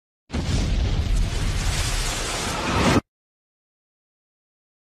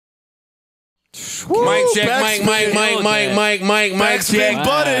Mic check, mic check.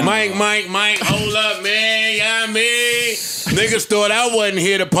 Budden. Mic, hold up, man. Yeah, me. Niggas thought I wasn't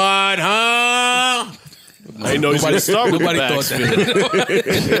here to pod, huh? I know he's gonna start with Nobody thought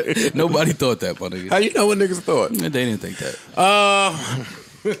that. Nobody thought that, my nigga. How you know what niggas thought? They didn't think that.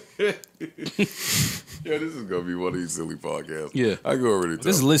 Yeah, this is gonna be one of these silly podcasts. Yeah. I can already tell.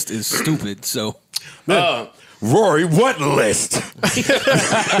 This list is stupid, so. Rory, what list?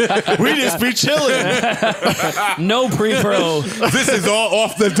 We just be chilling. No pre-pro. This is all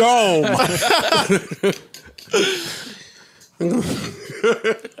off the dome.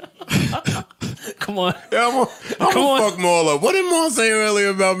 Come on. Yeah, I'm gonna fuck Maul up. What did Maul say earlier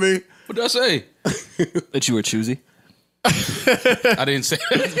about me? What did I say? That you were choosy. I didn't say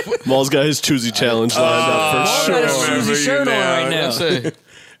that. Maul's got his choosy challenge lined up for sure. Got a choosy shirt on right What now. I say?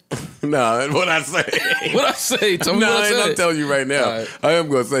 Nah, what I say? What I say? Tell me Nah, what I I ain't say. gonna tell you right now. All right. I am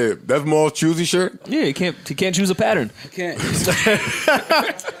gonna say it. That's Maul's choosy shirt. Yeah, you can't choose a pattern. I can't.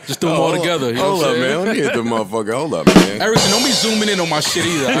 Just throw them all together. You know Hold what up, I'm man. saying? Let me hit the motherfucker. Hold up, man. Harrison, don't be zooming in on my shit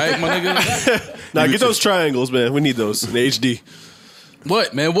either, all right, my nigga? Now get those triangles, man. We need those in HD.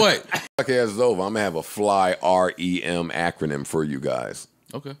 What, man? What? Podcast is over. I'm gonna have a fly REM acronym for you guys.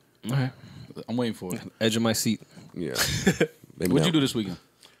 Okay. All right. I'm waiting for it. Edge of my seat. Yeah. What'd you do this weekend?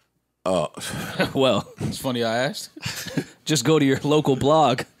 Well, It's funny I asked. just go to your local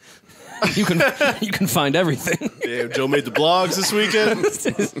blog. You can find everything. Damn, Joe made the blogs this weekend.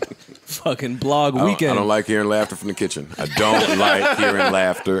 Fucking blog I weekend. don't like hearing laughter from the kitchen. I don't like hearing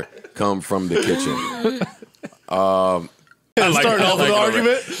laughter come from the kitchen. Starting off with an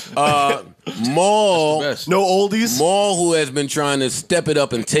argument. Maul, Best. No oldies. Maul, who has been trying to step it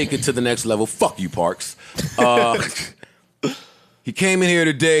up and take it to the next level. Fuck you, Parks. He came in here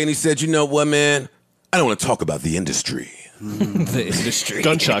today and he said, "You know what, man? I don't want to talk about the industry." The industry.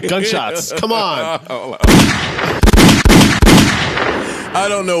 Gunshots. Come on. I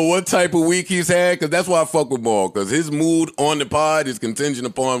don't know what type of week he's had, because that's why I fuck with Maul, because his mood on the pod is contingent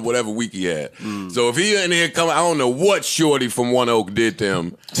upon whatever week he had. So if he in here coming, I don't know what Shorty from One Oak did to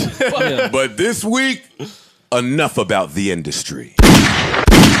him. But this week, enough about the industry.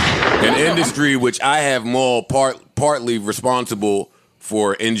 An industry which I have Maul partly responsible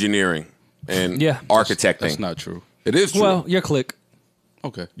for engineering and architecting. That's not true. It is true. Well, your click.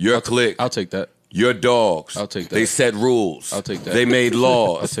 Okay. Your clique. I'll take that. Your dogs. I'll take that. They set rules. I'll take that. They made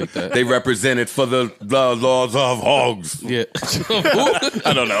laws. I'll take that. They represented for the laws of hogs. Yeah.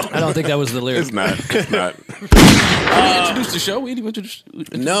 I don't know. I don't think that was the lyric. It's not. It's not. We introduced the show. We didn't introduce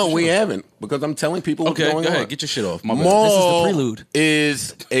No, we haven't, because I'm telling people what's Okay, going go ahead. on. Get your shit off. My bad. Maul This is the prelude.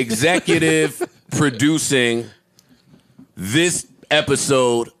 is executive producing this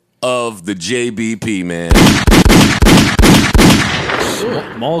episode of the JBP, man.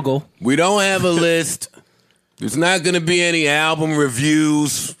 Mogul. We don't have a list. There's not going to be any album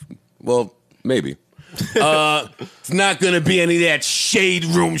reviews. Well, maybe. It's not going to be any of that shade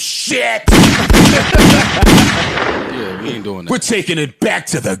room shit. Yeah, we ain't doing that. We're taking it back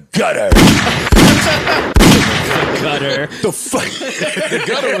to the gutter. Gutter. The fuck? The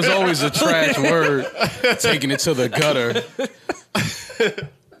gutter was always a trash word. Taking it to the gutter.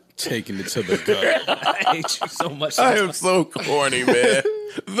 Taking it to the gutter. I hate you so much. I am so corny, man.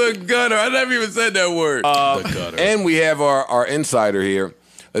 The gutter. I never even said that word. The gutter. And we have our insider here.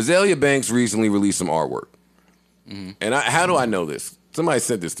 Azalea Banks recently released some artwork. And how do I know this? Somebody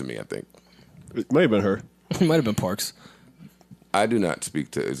sent this to me, I think. It might have been her. It might have been Parks. I do not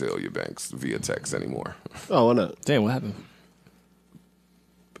speak to Azalea Banks via text anymore. Oh, why not? Damn, what happened?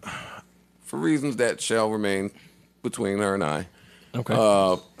 For reasons that shall remain between her and I. Okay.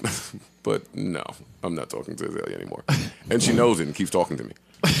 But no, I'm not talking to Azalea anymore. And she knows it and keeps talking to me.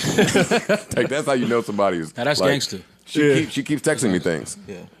 Like, that's how you know somebody is. Now, that's like, gangster. She keeps texting me things.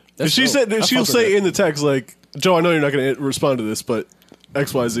 Yeah. She said she'll say in the text like, "Joe, I know you're not going to respond to this, but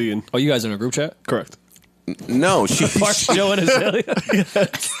X, Y, Z." And Oh, you guys in a group chat? correct. No, she. Parks, Joe, and Azalea.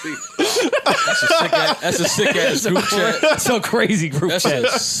 That's a sick ass group chat. So crazy group That's chat.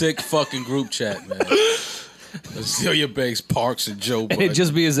 a sick fucking group chat, man. Azalea Banks, Parks, and Joe. And it'd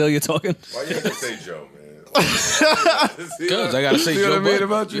just be Azalea talking. Why you have to say Joe, man? Because I gotta say See Joe. what I mean Budden.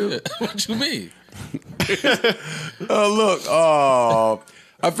 about you? Yeah. What you mean? Oh, look. Oh,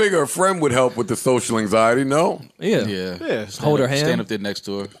 I figure a friend would help with the social anxiety. No, Yeah. Yeah. Hold her hand. Stand up there next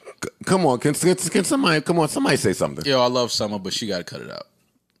to her. come on. Can somebody? Come on, somebody say something. Yo, I love Summer, but she gotta cut it out.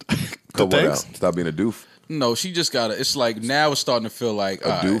 Cut what thanks? out? Stop being a doof. No, she just gotta. It's like now it's starting to feel like A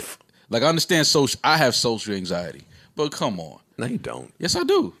all right. doof. Like I understand social. I have social anxiety, but come on. No, you don't. Yes, I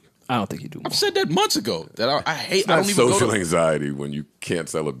do. I don't think you do more. I've said that months ago. That I hate. It's I not don't even social go to. anxiety when you can't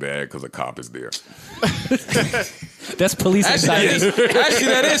sell a bag because a cop is there. That's police Actually, anxiety.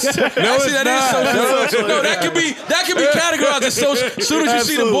 that is. Actually, that is. No, that could be categorized as social. As soon as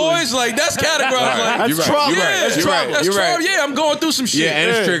you see the boys, like that's categorized. Like You're right. trauma. You're right. yeah, You're right. that's You're trauma. right. Yeah, I'm going through some shit. Yeah,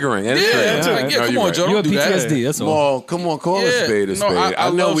 and it's triggering. And it's triggering. Yeah, like, yeah. No, Come you're on, right. Joe. You Don't have do that. PTSD. That's all. Well, come on, call a Yeah. spade a No, spade. I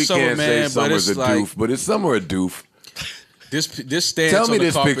know love we summer, can't say man, but summer's a it's like- doof, but it's summer a doof. This stance. Tell me on the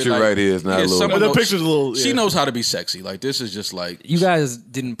this carpet, picture like, right here is not a little- Summer The knows- picture's a little, She yeah. knows how to be sexy. Like this is just like You guys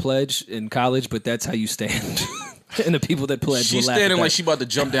didn't pledge in college, but that's how you stand. And the people that pledge she's will laugh at standing that. like she about to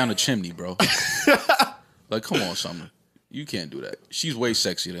jump down a chimney, bro. Like, come on, Summer. You can't do that. She's way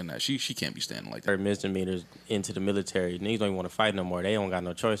sexier than that. She can't be standing like that. Misdemeanors into the military. Niggas don't even want to fight no more. They don't got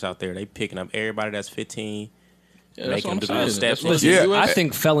no choice out there. They picking up everybody that's 15. Yeah, that's Making what I'm them do saying. the steps. That's what Listen, the Yeah. I US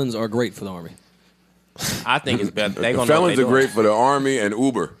think felons are great for the army. I think it's better. They The gonna know what felons they are great doing. for the Army and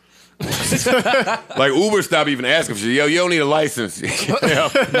Uber. Like Uber stopped even asking for shit. Yo, you don't need a license.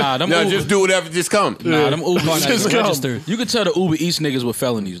 Nah, them No, Uber, just do whatever. Just come. Nah, them Uber Just niggas- come. Registered. You can tell the Uber Eats niggas with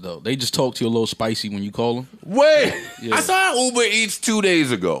felonies though. They just talk to you a little spicy when you call them. Wait, Yeah. I saw Uber Eats 2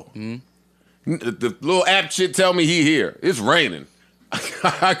 days ago. The little app shit tell me he here. It's raining.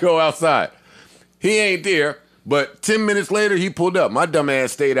 I go outside. He ain't there. But 10 minutes later, he pulled up. My dumb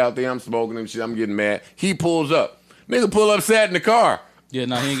ass stayed out there. I'm smoking and shit. I'm getting mad. He pulls up. Nigga pull up, sat in the car, Yeah,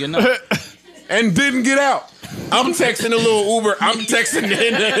 nah, he ain't getting nothing. and didn't get out. I'm texting the little Uber. I'm texting in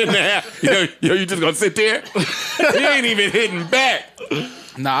the app. Yo, you just gonna sit there? He ain't even hitting back.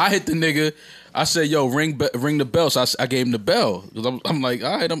 Nah, I hit the nigga. I said, "Yo, ring the bell." So I gave him the bell because I'm like,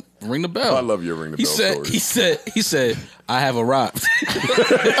 "All right, ring the bell." I love your ring the He bell said, stories. he said, "I have arrived."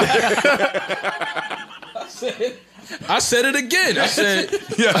 I said it again. I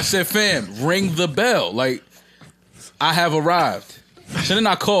said, "Fam, ring the bell." Like, I have arrived. So then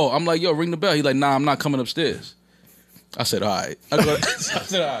I call. I'm like, "Yo, ring the bell." He like, "Nah, I'm not coming upstairs." I said, "All right." I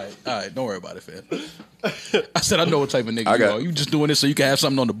said, all right. Don't worry about it, fam. I said, "I know what type of nigga you are. You just doing this so you can have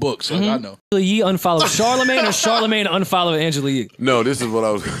something on the books." Like, I know. Angela Yee unfollowed Charlemagne or Charlemagne unfollowed Angela Yee? No, this is what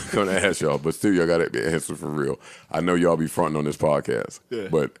I was going to ask y'all, but still, y'all got to answer for real. I know y'all be fronting on this podcast,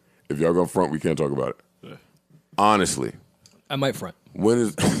 but if y'all go front, we can't talk about it. Yeah. Honestly, I might front. when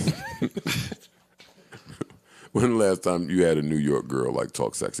is when the last time you had a New York girl like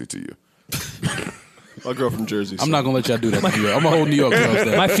talk sexy to you? My girl from Jersey. I'm not gonna let y'all do that to New York. I'm gonna hold New York girls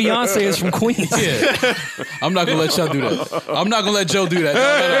there. My fiance is from Queens. Yeah, I'm not gonna let y'all do that. I'm not gonna let Joe do that.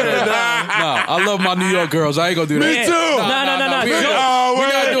 No, I love my New York girls. I ain't gonna do that. Me too. No. We're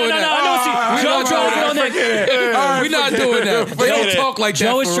not doing that. I know. Joe trying to get on that. We're not doing that. They don't talk like that.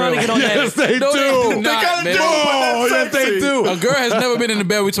 Joe is for trying to real. get on that. Yes, they No, do. they do not, man. Oh, yes, they do. A girl has never been in the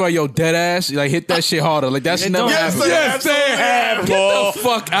bed with somebody, yo, dead ass. Like, hit that shit harder. Like, that's never don't. happened. Yes, they have, Get ball. the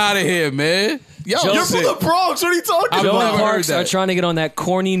fuck out of here, man. Yo, You're from the Bronx. What are you talking I've Joe about? and never heard Parks that. are trying to get on that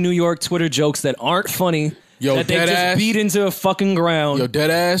corny New York Twitter jokes that aren't funny. Yo, that they dead just ass. beat into a fucking ground. Yo, dead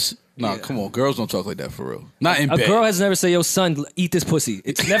ass. Nah, come on. Girls don't talk like that for real. Not in A bed. girl has never said, "Yo, son, eat this pussy."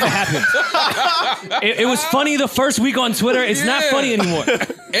 It's never happened. It was funny the first week on Twitter. It's not Yeah. funny anymore.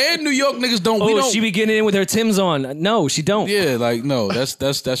 And New York niggas don't. We Oh, don't. she be getting in with her Timbs on. No, she don't. Yeah, like no. That's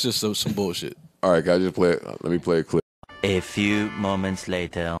just some bullshit. All right, guys, just play it. Let me play a clip. A few moments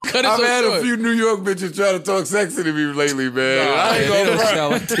later. Cut it I've so had short. a few New York bitches try to talk sexy to me lately, man. Nah, I ain't man, they gonna don't front.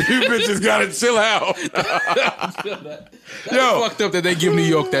 sound like that. You bitches gotta chill out. Yo, Fucked up that they give New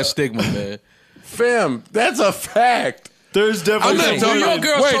York that stigma, man. fam, that's a fact. There's definitely. I'm not New telling York you-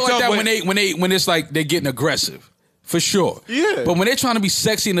 girls wait, talk like tell- that when it's like they're getting aggressive, for sure. Yeah. But when they're trying to be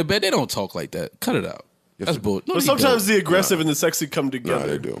sexy in the bed, they don't talk like that. Cut it out. That's bull. No, But they sometimes don't. the aggressive and the sexy come Nah, together.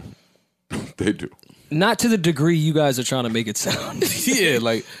 they do. They do. Not to the degree you guys are trying to make it sound. yeah,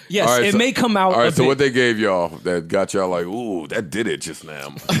 like Yes, All right, it so- may come out All right, a so bit. what they gave y'all that got y'all like, ooh, that did it just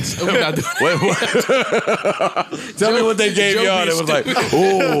now. we're not doing Tell me what they gave Joe y'all be that was like, stupid.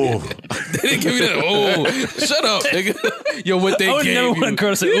 ooh. They didn't give me that. Oh, shut up, nigga. Yo, what they I would gave never you? want a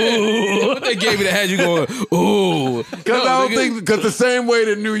girl to say, "Ooh." What they gave me that had you going, ooh. Because I don't think, because the same way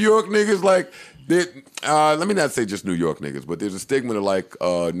that New York niggas like, let me not say just New York niggas, but there's a stigma to like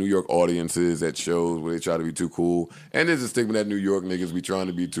New York audiences at shows where they try to be too cool. And there's a stigma that New York niggas be trying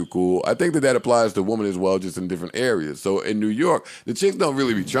to be too cool. I think that applies to women as well, just in different areas. So in New York, the chicks don't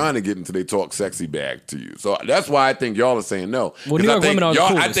really be trying to get into they talk sexy bag to you. So that's why I think y'all are saying no. Well, 'Cause New I York think women are the y'all,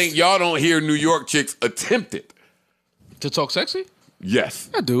 I coolest. think y'all don't hear New York chicks attempt it. To talk sexy? Yes.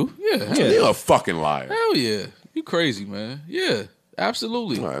 I do. Yeah. You're a fucking liar. Hell yeah. You crazy, man. Yeah.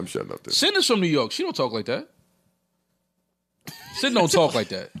 Absolutely. All right, I'm shutting up this. Sin is from New York. She don't talk like that. Sin don't talk like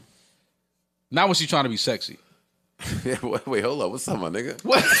that. Not when she's trying to be sexy. Yeah, wait, hold up. What's up, my nigga?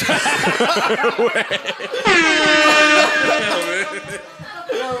 What?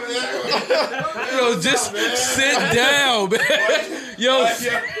 Yo, just sit down, man. Yo,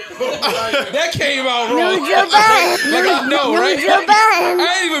 that came out wrong. Like I know, right?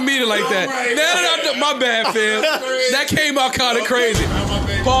 I ain't even mean it like that. My bad, fam. That came out kind of crazy.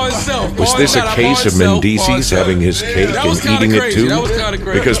 Paul himself. Was this a case of Mendices having his cake and eating it too? That was kind of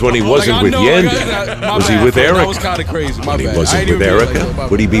crazy. Because when he wasn't with Yandy, was he with Eric? That was kind of crazy. When he wasn't with Erica,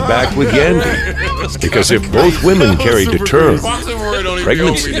 would he be back with Yandy? Because if both women carried to term,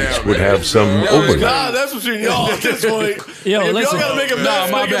 pregnancies would have some overlap. Nah, that's between y'all at this point. Yo, If listen. y'all gotta make a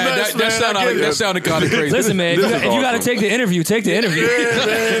mess, My make a bad. mess, man. That sounded kind of crazy. Listen, man, if you got to take the interview, take the interview.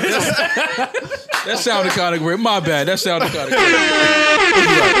 That sounded kind of great. My bad. That sounded kind of crazy.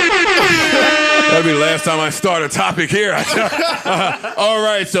 That'll be the last time I start a topic here. All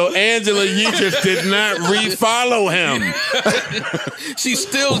right, so Angela Yeatrice did not refollow him. She's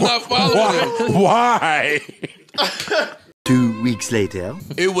still not following him. Why? 2 weeks later.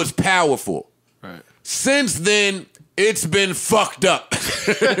 It was powerful. Right. Since then, it's been fucked up.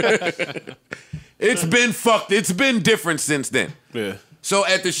 It's been fucked. It's been different since then. Yeah. So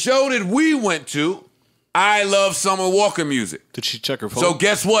at the show that we went to, I love Summer Walker music. Did she check her phone? So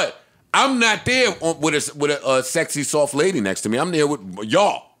guess what? I'm not there with a sexy, soft lady next to me. I'm there with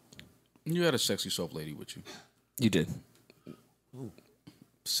y'all. You had a sexy, soft lady with you. You did.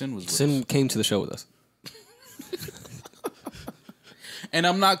 Sin was with Sin us. came to the show with us. And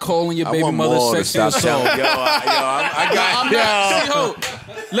I'm not calling your I baby want mother Maul to sexy stop or soft. telling- I got. I'm not. See, hold.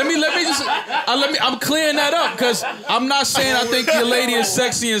 Let me just. I'm clearing that up because I'm not saying I think your lady is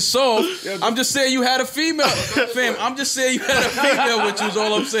sexy and soft. I'm just saying you had a female, fam. I'm just saying you had a female with you. Is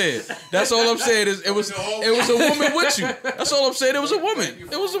all I'm saying. That's all I'm saying. Is it was a woman with you. That's all I'm saying. It was a woman.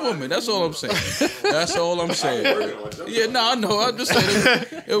 It was a woman. That's all I'm saying. That's all I'm saying. Yeah, no, I know. I'm just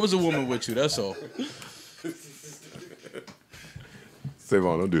saying it was a woman with you. That's all.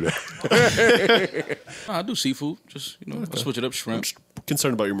 Savon, don't do that. Nah, I do seafood. Just I switch it up. Shrimp.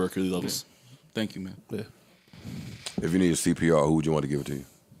 Concerned about your mercury levels. Thank you, man. Yeah. If you need a CPR, who would you want to give it to you?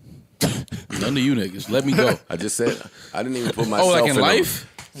 None of you niggas. Let me go. I just said I didn't even put myself. Oh, like in the- life?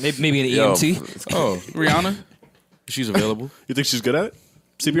 Maybe an Yo, EMT. Oh, Rihanna. She's available. You think she's good at it?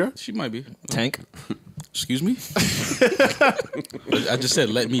 CPR? She might be. Tank. Excuse me? I just said,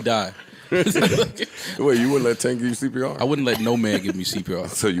 let me die. Wait, you wouldn't let Tank give you CPR? I wouldn't let no man give me CPR.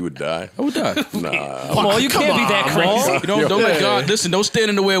 So you would die? I would die. Nah. Come on, you can't be that crazy. Don't let God, listen, don't stand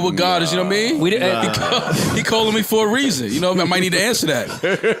in the way of what God is, you know what I mean? We didn't. He calling me for a reason. You know, I might need to answer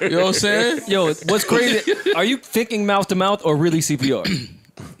that. You know what I'm saying? Yo, what's crazy? Are you thinking mouth to mouth or really CPR?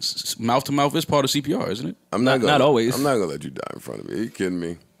 Mouth to mouth is part of CPR, isn't it? I'm not gonna, not always. I'm not gonna let you die in front of me. Are you kidding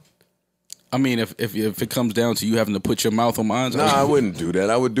me? I mean, if it comes down to you having to put your mouth on mine, Nah, I wouldn't do that.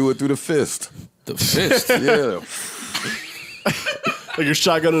 I would do it through the fist. the fist. Yeah. Like your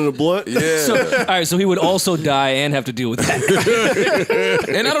shotgun and a blunt? Yeah. All right, so he would also die and have to deal with that.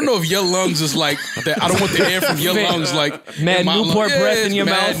 And I don't know if your lungs is like that. I don't want the air from your lungs like Mad in my Newport lungs. breath Yeah, in your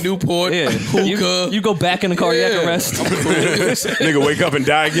mad mouth. Newport, Yeah, hookah. you go back in the cardiac Yeah. arrest. Nigga wake up and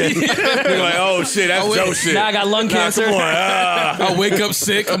die again. Nigga like, oh shit, that's Joe shit. Now I got lung cancer. Come on. I wake up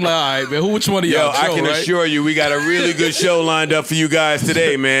sick. I'm like, all right, man. Which one of y'all? Yo, I Joe, can right? assure you we got a really good show lined up for you guys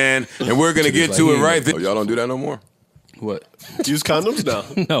today, man. And we're going to get to it right there. Oh, y'all don't do that no more? What? Use condoms? No.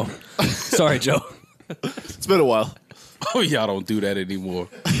 No, sorry, Joe. It's been a while. Oh, y'all don't do that anymore.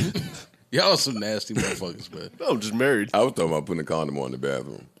 Y'all some nasty motherfuckers, man. No, I'm just married. I was talking about putting a condom on in the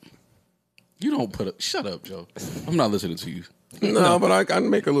bathroom. You don't put a... Shut up, Joe. I'm not listening to you. No, but I can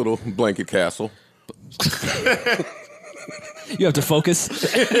make a little blanket castle. You have to focus.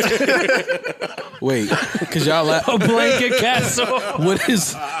 Wait, because y'all... A blanket castle.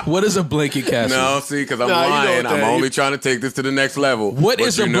 What is a blanket castle? No, see, because I'm Nah, you know lying. what I'm that- only trying to take this to the next level. What But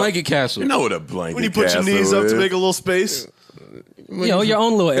is a you know- blanket castle? You know what a blanket When you put your castle knees up is. to make a little space. You know, your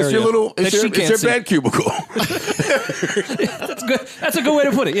own little area. It's your little, that it's your, she it's can't your see. bed cubicle. That's good. That's a good way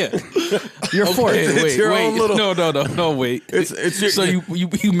to put it. Yeah, your fort. Wait, your own little- No, wait. It's your, So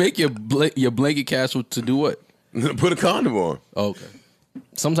you make your blanket castle to do what? put a condom on. Oh, okay.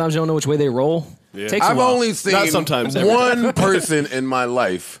 Sometimes you don't know which way they roll. Yeah. Takes a I've while. only seen Not sometimes, every one person in my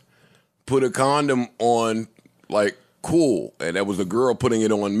life put a condom on like cool, and that was a girl putting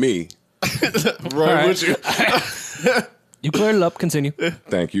it on me. Right with you. You cleared it up. Continue.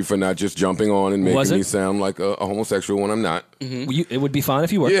 Thank you for not just jumping on and making Was it? me sound like a homosexual when I'm not. It would be fine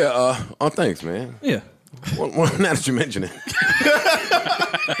if you were. Yeah, oh thanks, man. Yeah. Well, now that you mention it.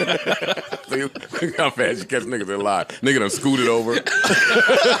 Look how fast you catch niggas alive. Nigga done scooted over.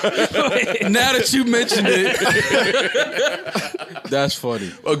 Now that you mentioned it, that's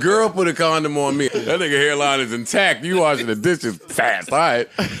funny. A girl put a condom on me. That nigga hairline is intact. You washing the dishes fast. All right.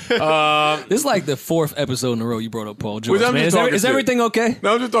 This is like the 4th episode in a row you brought up Paul George. Well, Man, is everything okay?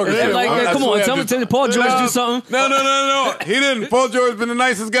 No, I'm just talking shit. Like, come on, tell Paul George do something. No. He didn't. Paul George been the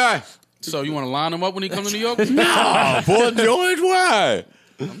nicest guy. So you want to line him up when he comes to New York? No, Paul George, why?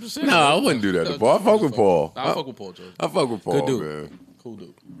 I'm just saying. No, I wouldn't do that to Paul. I fuck with Paul. I fuck with Paul George. I fuck with Paul, Good dude. man. Cool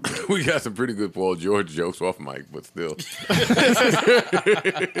dude. We got some pretty good Paul George jokes off mic, but still.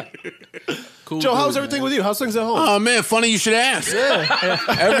 Cool Joe, dude, how's everything with you? How's things at home? Oh, man, funny you should ask. Yeah.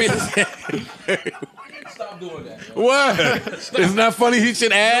 Everything. Stop doing that. What? It's not funny he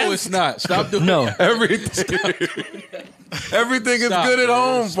should ask? No, it's not. Stop doing No. that. Everything is Stop, good at man.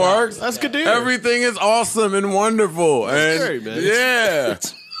 home, Stop. Parks. That's good to hear. Everything is awesome and wonderful. That's and great, man. Yeah.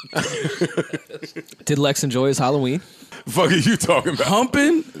 Did Lex enjoy his Halloween? Fuck are you talking about?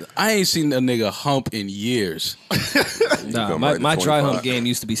 Humping? I ain't seen a nigga hump in years. Nah, come my, right to my dry 25. hump game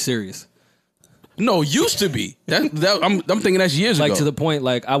used to be serious. No, used to be. I'm thinking that's years Like ago. to the point,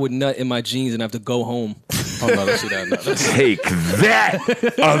 like I would nut in my jeans and have to go home. Oh no, let's see that. No, that's- Take that,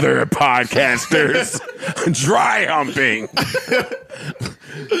 other podcasters. Dry humping.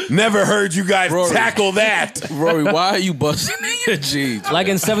 Never heard you guys Rory. tackle that. Rory, why are you busting in your jeans? Like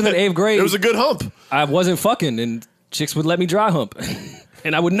in 7th and 8th grade, It was a good hump. I wasn't fucking, and chicks would let me dry hump,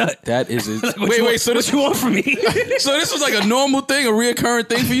 and I would nut. That is it. Wait, So what this you want from me? so this was like a normal thing, a reoccurring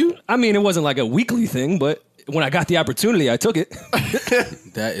thing for you? I mean, it wasn't like a weekly thing, but when I got the opportunity, I took it.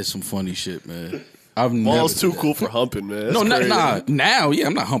 That is some funny shit, man. I've Ball's never too cool for humping, man. That's No, crazy. nah. Now, yeah,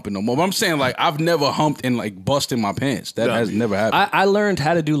 I'm not humping no more. But I'm saying like I've never humped and like busted my pants. That has never happened. I learned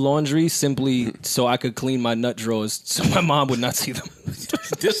how to do laundry simply so I could clean my nut drawers so my mom would not see them.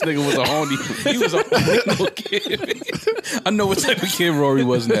 This nigga was a horny. He was a horny little kid. I know what type of kid Rory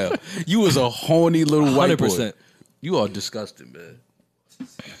was now. You was a horny little white boy. 100%. You are disgusting, man.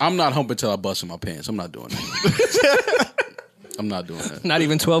 I'm not humping till I bust in my pants. I'm not doing that. I'm not doing that. Not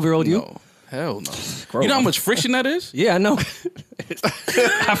even 12-year-old you? No. Hell no. Grow You know how up. much friction that is? Yeah, I know.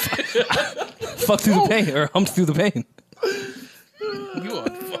 Fuck through the pain or humped through the pain. You are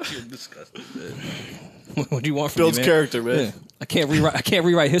fucking disgusting, man. What do you want from Builds me, man? character, man. Yeah. I can't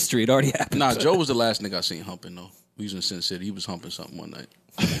rewrite history. It already happened. Nah, Joe was the last nigga I seen humping though. We was in Sin City. He was humping something one night.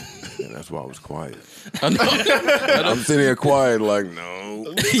 And that's why I was quiet. I know. I'm sitting here quiet like, no.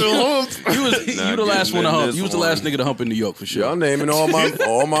 You the last one to hump. this You was the last one. nigga to hump in New York for sure. Y'all naming all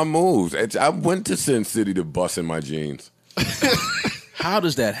my moves. I went to Sin City to bust in my jeans. How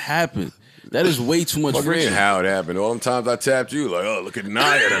does that happen? That is way too much What do you mean friction. how it happened? All them times I tapped you, like, oh, look at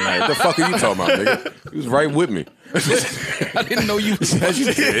Naya tonight. What the fuck are you talking about, nigga? He was right with me. I didn't know you was. Yes,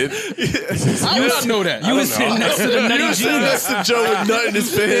 you did. How did I know that? You was sitting next to the nutty jeans. Next to Joe with nut in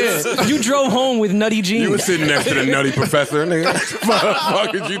his pants. You drove home with nutty jeans. You were sitting next to the nutty professor, nigga. What the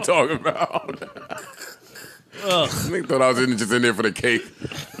fuck is you talking about? Nigga thought I was just in there for the cake.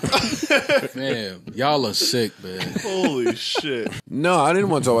 Man, y'all are sick, man. Holy shit. No, I didn't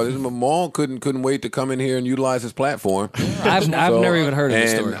want to talk about this. Maul couldn't wait to come in here and utilize his platform. I've never even heard of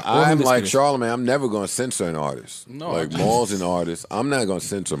this story. And Or who I'm this like is. Charlamagne. I'm never going to censor an artist. No, like Maul's an artist. I'm not going to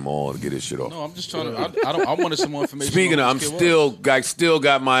censor Maul to get his shit off. No, I'm just trying to. I wanted some more information. Speaking of, on I'm who this kid was. still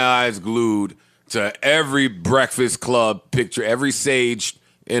got my eyes glued to every Breakfast Club picture, every Sage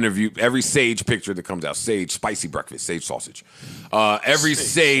interview, every Sage picture that comes out. Sage, spicy breakfast, Sage sausage. Every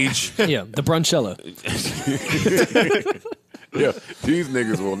Sage. Yeah, the brunchella. Yeah, these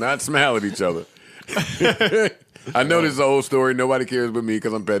niggas will not smile at each other. I know this is a whole story. Nobody cares but me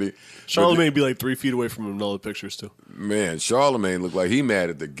because I'm petty. Charlamagne be like 3 feet away from him in all the pictures, too. Man, Charlamagne looked like he mad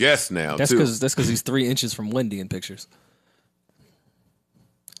at the guests now, That's too. because he's 3 inches from Wendy in pictures.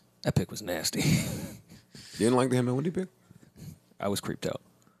 That pic was nasty. You didn't like the him and Wendy pic? I was creeped out.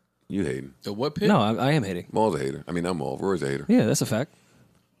 You hating. The what pit? No, I am hating. Maul's a hater. I mean, I'm Maul. Roy's a hater. Yeah, that's a fact.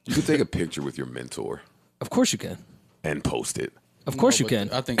 You could take a picture with your mentor Of course you can. and post it. Of course you But can.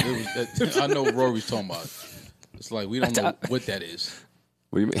 I think it was. I know what Rory's talking about. It's like we don't know what that is.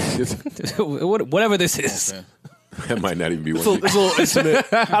 What do you mean? Whatever this is. Okay. That might not even be It's one. a little intimate.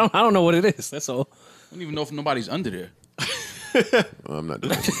 I don't know what it is. That's all. I don't even know if nobody's under there. I'm not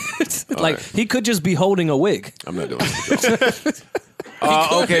doing it. Like he could just be holding a wig. I'm not doing it.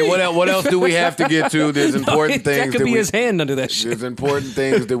 Okay, what else do we have to get to? There's important that things could that be we, his hand under that shit. There's important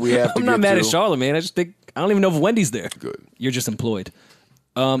things that we have to I'm get not mad to. at Charlamagne. I just think I don't even know if Wendy's there. Good. You're just employed.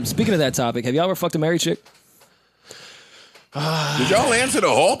 Speaking of that topic, have y'all ever fucked a married chick? Did y'all answer the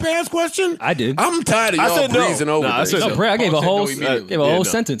hall pass question? I did. I'm tired of y'all said no. breezing over Nah, I this. said No, no. Bray, I gave a whole immediately.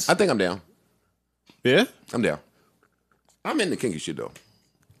 sentence. I think I'm down. Yeah? I'm down. I'm in the kinky shit though.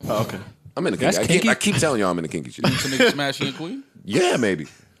 Oh, okay. I'm in the That's kinky. kinky? I keep telling y'all I'm in the kinky shit. Some nigga smashing your queen? Yeah, maybe.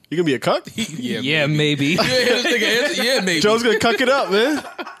 You gonna be a cuck? Yeah, maybe. This nigga answer, yeah, maybe. Joe's gonna cuck it up, man.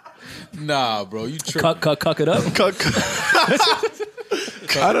 Nah, bro, you tripping. Cuck it up. Cuck.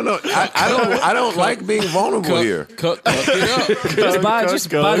 I don't know. I don't like being vulnerable here. Cuck it up. Just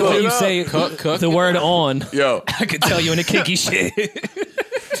by the way you say Cuck the word on, Yo, I can tell you in the kinky shit.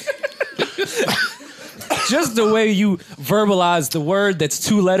 Just the way you verbalize the word that's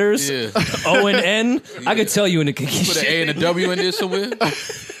 2 letters, Yeah. O and N, I could tell you in the kinky Put an shit. A and a W in there somewhere.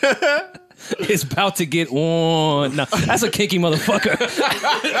 It's about to get on. No, that's a kinky motherfucker.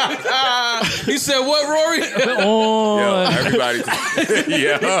 He said what, Rory? On. yo, everybody.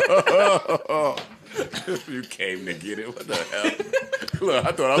 Yo. You came to get it. What the hell? Look,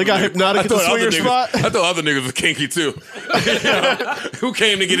 I thought They got hypnotic at the swinger spot. I thought other niggas was kinky too. Who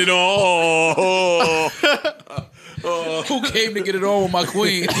came to get it on? Who came to get it on with my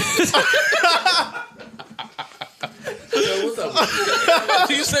queen? What's up?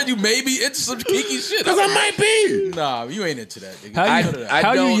 You said you may be into some kinky shit. Because I might be. Nah, you ain't into that, nigga.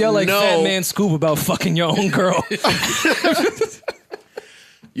 How you yell like Fat Man Scoop about fucking your own girl?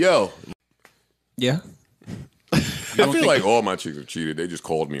 Yo, Yeah. I feel like all my chicks have cheated. They just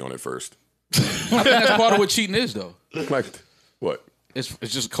called me on it first. I think that's part of what cheating is, though. Like, what? It's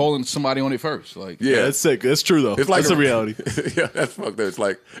just calling somebody on it first. Like, Yeah, That's sick. That's true though. It's like that's a reality. Yeah, that's fucked up. It's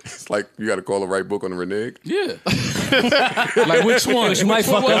like you got to call the right book on the renege. yeah. Like, which one? You might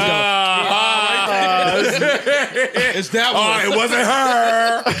fuck up though. It's that Oh, one. it wasn't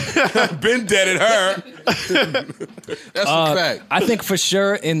her. Been dead at her. That's a fact. I think for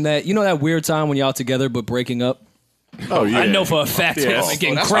sure in that, you know that weird time when y'all together but breaking up? Oh yeah. I know for a fact Yes. it's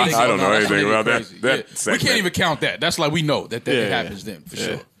getting That's crazy. I don't know that's anything really about that. crazy. That Yeah. We segment. can't even count that. That's like we know that Yeah, it yeah. happens then, for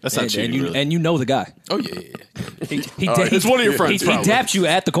sure. That's not cheating. really. And you know the guy. Oh, yeah. It's one of your friends, He probably. dapped you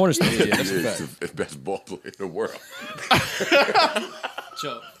at the cornerstone. Yeah, that's a It's fact. the best ball player in the world.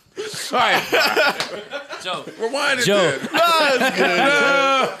 Joe. All right, Joe. rewind it. Joe. Then.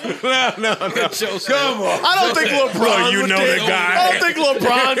 No. Come on. I don't think LeBron. you would know did- the guy. I don't think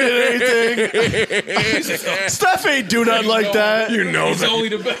LeBron did anything. Steph ain't do nothing like that. You know He's that. only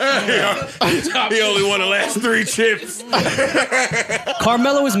the best. He only won the last 3 chips.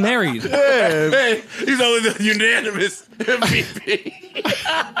 Carmelo is married. Hey, he's only the unanimous MVP.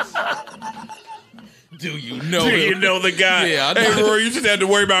 Do you know Do him? you know the guy? Yeah, I Hey, know. Rory, you just had to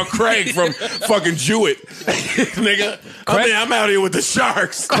worry about Craig from fucking Jewett. Nigga, I'm out here with the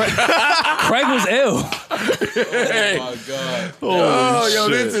Sharks. Craig was ill. Hey. Oh, my God. Oh, yo,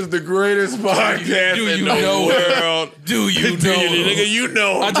 shit. this is the greatest podcast Do in you the know world. Do you know him? Nigga, you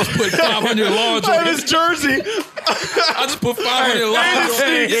know I him. just put 500 large I on have his. his jersey. I just put 500 large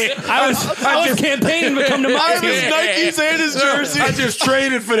on his. I was campaigning to come to I my have his team. Nikes and his jersey. I just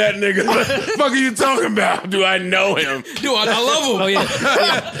traded for that nigga. What the fuck are you talking about? Do I know him? Dude, I love him. Oh yeah.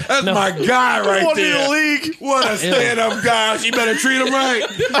 That's my guy right Won in the there. league. What a stand-up guy. She better treat him right.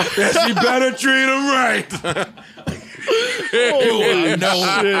 She better treat him right. Do I know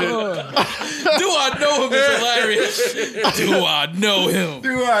him? Do I know him? It's hilarious. Do I know him?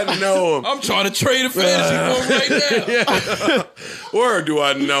 Do I know him? I'm trying to trade a fantasy for him right now. Or do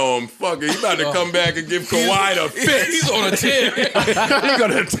I know him? Fuck it. He about to come back and give Kawhi the fix. He's on a tear. He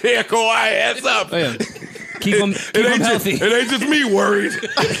gonna tear Kawhi ass up. Oh, yeah. Keep him healthy. It ain't just me worried.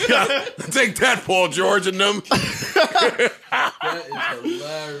 Take that, Paul George and them. That is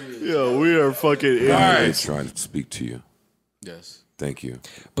hilarious. Yo, we are fucking All idiots. right, trying to speak to you. Yes. Thank you.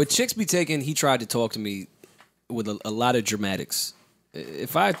 But chicks be taking, he tried to talk to me with a lot of dramatics.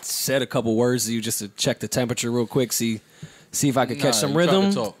 If I said a couple words to you just to check the temperature real quick, see if I could catch some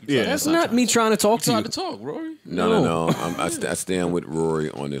rhythm. That's not me trying to talk to you. Trying to talk, Rory. No. I stand with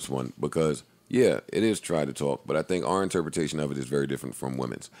Rory on this one because, yeah, it is try to talk, but I think our interpretation of it is very different from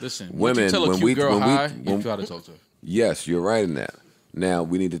women's. Listen, women, you tell a when cute we, girl when hi, we, you try to talk to her. yes, you're right in that. Now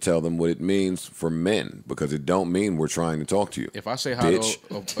we need to tell them what it means for men because it don't mean we're trying to talk to you. If I say hi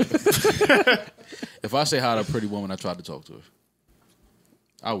bitch. if I say hi to a pretty woman, I try to talk to her.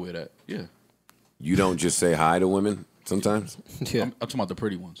 I wear that. Yeah. You don't just say hi to women sometimes. Yeah. I'm talking about the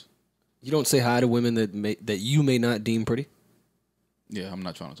pretty ones. You don't say hi to women that you may not deem pretty, Yeah, I'm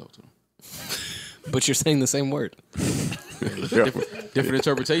not trying to talk to them. but you're saying the same word. Different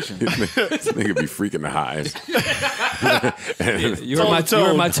interpretation. This nigga be freaking the highs. You heard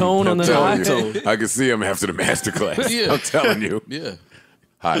my tone on the I'm telling high? you, I can see him after the master class. Yeah. I'm telling you. Yeah.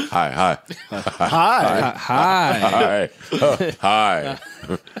 Hi. Hi. Hi.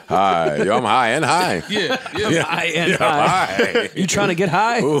 Yo, I'm high and high. Yeah. High and high. You trying to get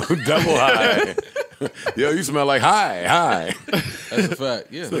high? Ooh, double high. Yo, you smell like high. That's a fact.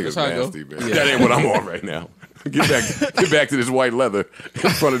 Yeah, that's how Nasty, I go. man. That ain't what I'm on right now. Get back to this white leather in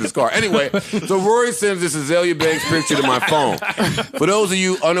front of this car. Anyway, so Rory sends this Azalea Banks picture to my phone. For those of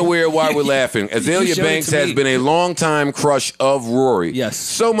you unaware why we're laughing, Azalea Banks has been a longtime crush of Rory. Yes.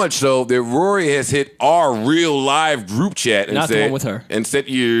 So much so that Rory has hit our real live group chat and Not said, the one with her. And said,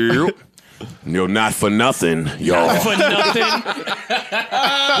 yo, not for nothing, y'all. Not for nothing.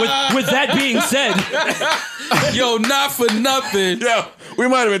 with that being said, Yo, not for nothing. Yo, we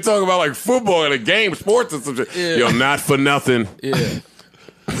might have been talking about like football in a game, sports or some shit. Yeah. Yo, not for nothing. Yeah.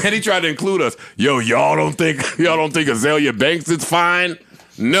 And he tried to include us. Yo, y'all don't think Azalea Banks is fine?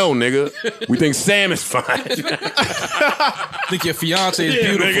 No, nigga. We think Sam is fine. Think your fiance is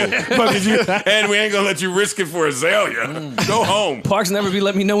beautiful. Nigga. And we ain't gonna let you risk it for Azalea. Go home. Parks never be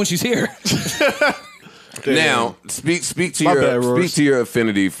letting me know when she's here. Now, speak to your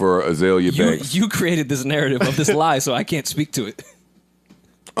affinity for Azalea Banks. You created this narrative of this lie, so I can't speak to it.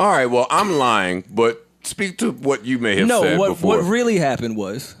 All right, well, I'm lying, but speak to what you may have said before. What really happened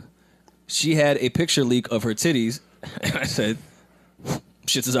was she had a picture leak of her titties, and I said,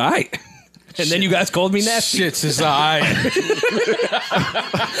 shit's is alright. And then you guys called me nasty. Shit's is alright. Shit's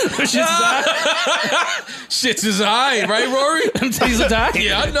is alright. Shit's is alright, right, Rory? Titties are alright.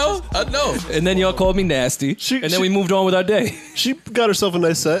 Yeah, I know. And then y'all called me nasty, and then we moved on with our day. She got herself a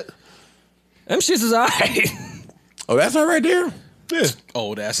nice set. Them shits is alright. Oh, that's her right there? Yeah.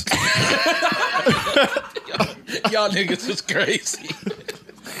 Oh, that's y'all niggas is crazy.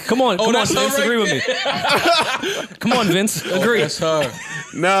 Come on, that's Vince, her agree right with me. Come on, Vince, agree. That's her.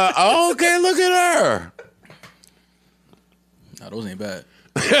 Nah, okay, look at her. Nah, those ain't bad.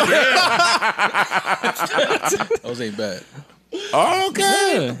 Those ain't bad.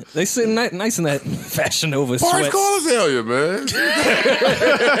 Okay. Yeah, they sit nice in that Fashion Nova Parks sweats. call Azalea, man.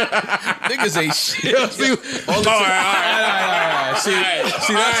 Niggas ain't shit. All right. See, that's,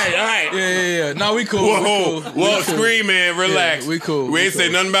 All right. Yeah. Nah, we cool. Whoa, screen man, relax. Yeah, we cool. We ain't say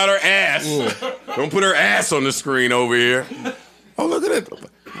nothing about her ass. Don't put her ass on the screen over here. Oh, look at it.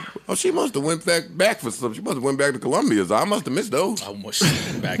 Oh, she must have went back for something. She must have went back to Columbia. So I must have missed those. I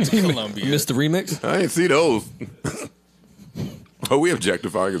must back to Columbia. Missed the remix? I ain't see those. Oh, we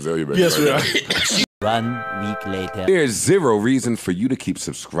objectifying Azalea Banks. Yes, we are. 1 week later. There's zero reason for you to keep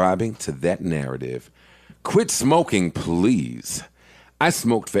subscribing to that narrative. Quit smoking, please. I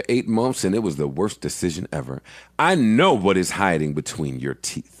smoked for 8 months and it was the worst decision ever. I know what is hiding between your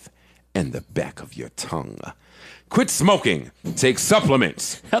teeth and the back of your tongue. Quit smoking. Take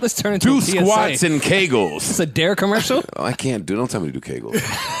supplements. How this turn into Do a PSA? squats and kegels. It's a Dare commercial? Oh, I can't do. Don't tell me to do kegels.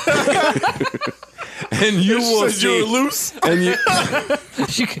 And you will Said you were loose. And you.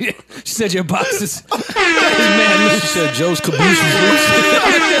 She said your box is man loose. She said Joe's caboose was loose.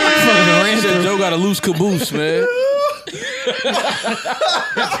 She said Joe got a loose caboose, man.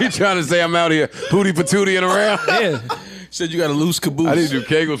 You trying to say I'm out here hootie patootie around? Yeah. Said you got a loose caboose. I need to do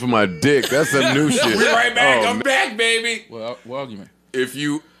kegels for my dick. That's some new shit. We're right back. I'm back, baby. What argument? If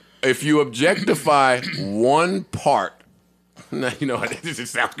you objectify one part, now you know this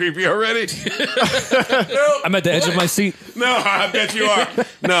just sounds creepy already. I'm at the edge of my seat. No, I bet you are.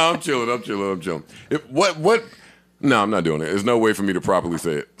 No, I'm chilling. What? No, I'm not doing it. There's no way for me to properly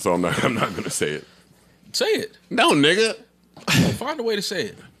say it, so I'm not going to say it. Say it. No, nigga. Find a way to say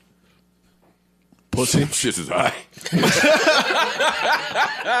it. Pussy. Shit is high.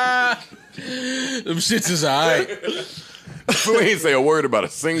 Them shits is alright. We ain't say a word about a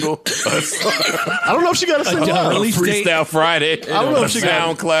single. I don't know if she got a single. Release date. Freestyle Friday. I don't know if she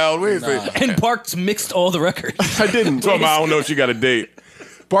got SoundCloud. We ain't say. And Parks mixed all the records. I didn't. I don't know if she got a date.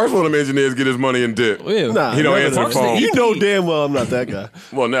 Parks one of them engineers get his money in dip. Ew. Nah, He don't never answer the did. phone. You know damn well I'm not that guy.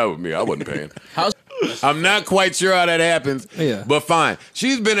 Well, not with me. I wasn't paying. I'm not quite sure how that happens. Yeah. But fine.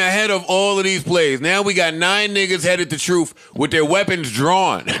 She's been ahead of all of these plays. Now we got 9 niggas headed to Truth with their weapons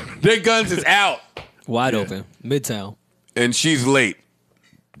drawn. Their guns is out. Wide open. Midtown. And she's late.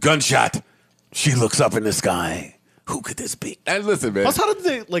 Gunshot. She looks up in the sky. Who could this be? And listen, man. Plus, how did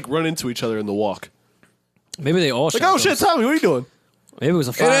they like run into each other in the walk? Maybe they all Like, shot oh shit, those. Tommy, what are you doing? Maybe it was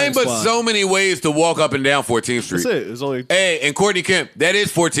a It firing ain't but squad. so many ways to walk up and down 14th Street. That's it. It's only Hey, and Courtney Kemp, that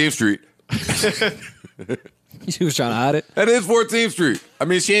is 14th Street. She was trying to hide it. That is 14th Street. I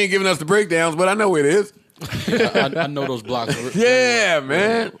mean, she ain't giving us the breakdowns, but I know it is. I know those blocks. Yeah,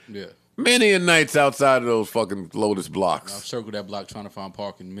 man. Yeah. Many a nights outside of those fucking Lotus blocks. I've circled that block trying to find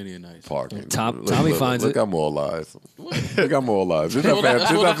parking many a night. Parking. Tommy finds look it. Look, I'm all lies. Look, I'm all lies. Just how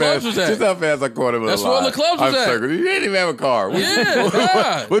That's where the clubs was at. how fast I caught him. That's where the clubs was I'm at. circling. You didn't even have a car.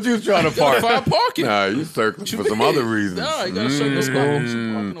 Yeah, What you was trying to park? Find parking. Nah, you circling for some other reasons. Nah, you gotta circle the spot.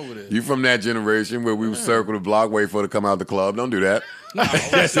 Some parking over there. You from that generation where we would circle the block, wait for it to come out the club. Don't do that.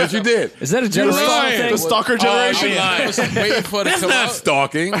 Yes, you did. Is that a generational thing? The stalker generation? Waiting for the That's come not out.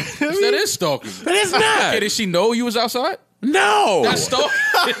 stalking. That is stalking. But it's not. Okay, did she know you was outside? No. That's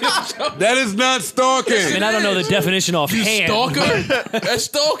stalking. That is not stalking. And I don't know the definition offhand. Stalker? That's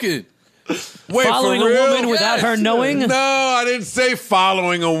stalking. Wait, Following for a real? woman without her knowing? No, I didn't say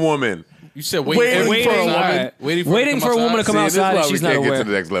following a woman. You said waiting for a woman. Right. Waiting for a woman to come See, this is outside why and she's we not can't aware. get to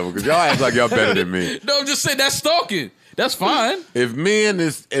the next level because y'all act like y'all better than me. No, I'm just saying that's stalking. That's fine. If me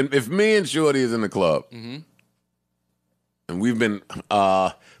and Shorty is in the club, and we've been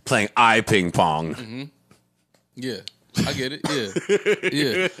playing ping pong, Yeah, I get it.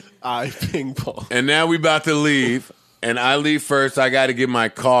 Yeah. Ping pong. and now we about to leave, and I leave first. I got to get my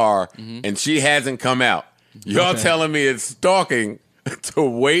car, and she hasn't come out. Y'all telling me it's stalking to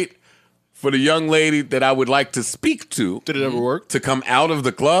wait for the young lady that I would like to speak to. Did it ever work? To come out of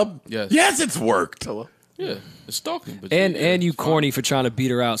the club? Yes. Yes, it's worked. Yeah, it's stalking. But And you corny for trying to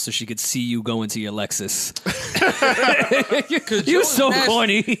beat her out so she could see you go into your Lexus. You so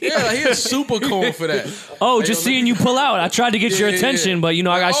corny. Yeah, like, he is super corn for that. Oh, just seeing you pull out. I tried to get your attention, but you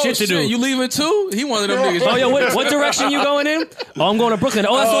know I got shit to do. You leaving too? He one of them niggas. Oh, yo, what direction you going in? Oh, I'm going to Brooklyn.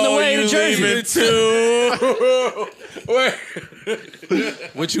 Oh, that's on the way to Jersey. Leaving too. Wait.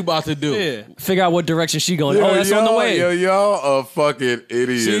 What you about to do? Yeah. Figure out what direction she going. Oh, that's on the way. Y'all are fucking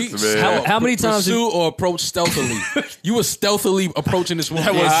idiots, See, man. How many times pursue or approach stealthily? You were stealthily approaching this woman.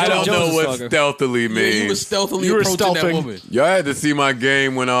 I don't know Jones' what fucker. stealthily Yeah, means. you were stealthily You were approaching that stealthing. woman. Y'all had to see my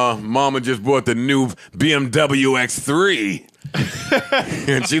game when Mama just bought the new BMW X3.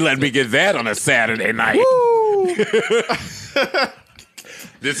 And she let me get that on a Saturday night.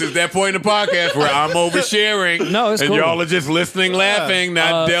 This is that point in the podcast where I'm oversharing. No, it's and cool. y'all are just listening, laughing,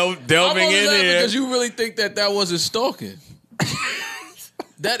 not delving I'm only in laughing here. because you really think that wasn't stalking.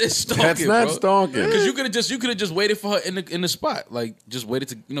 That is stalking. That's not bro. stalking. Because you could have just waited for her in the spot, like just waited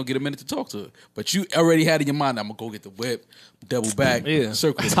to get a minute to talk to her. But you already had in your mind, I'm gonna go get the whip, double back,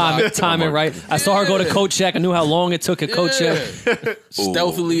 circle the block. Time it right. I saw her go to coat check. I knew how long it took at coat check.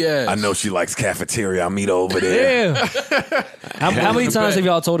 Stealthily ass. I know she likes cafeteria. I'll meet her over there. Yeah. How many times have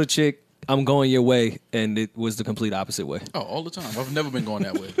y'all told a chick, I'm going your way, and it was the complete opposite way? Oh, all the time. I've never been going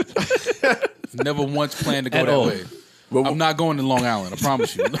that way. Never once planned to go At that all. way. I'm not going to Long Island. I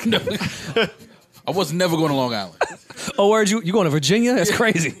promise you. I was never going to Long Island. Oh, where'd you going to Virginia? That's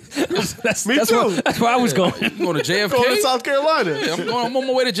crazy. That's Me too. too. That's where I was going. I'm going to JFK. Going to South Carolina. Yeah, I'm on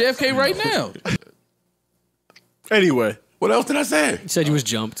my way to JFK right now. Anyway. What else did I say? You said you was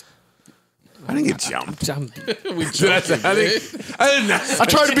jumped. I didn't get jumped. We Did I joking, I man. didn't. I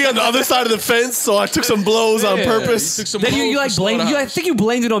tried to be on the other side of the fence, so I took some blows on purpose. Took some Then you blows like to blamed. I slaughterhouse. think you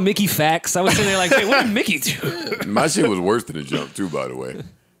blamed it on Mickey Fax. I was sitting there like, hey, what did Mickey do? My shit was worse than a jump too, by the way.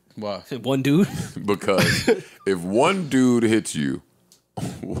 Why? One dude. Because if one dude hits you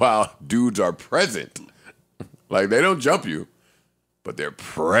while dudes are present, like they don't jump you, but they're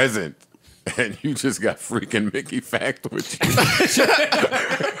present, and you just got freaking Mickey Fact with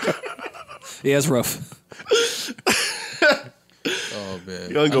you. Yeah, it's rough. Oh man,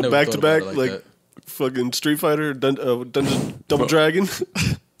 You want I to go never back thought to about back it like that. fucking Street Fighter, Dungeon Double Dragon?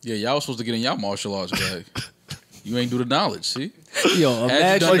 Yeah, y'all was supposed to get in y'all martial arts bag. You ain't do the knowledge, see? Yo,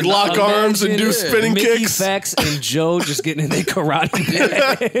 imagine Like lock arms and do imagine spinning Mickey kicks. Fax and Joe just getting in their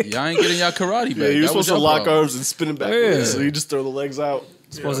karate. Y'all ain't getting y'all karate bag. Yeah, you're That supposed was to your lock problem. arms and spin them backwards. Yeah. So you just throw the legs out.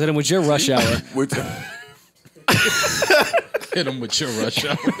 Supposed to hit him with your rush hour. Which, Hit him with your rush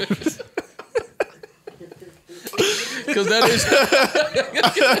hour. Because that is.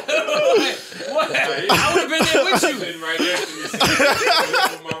 I would have been there with you. sitting right next to me.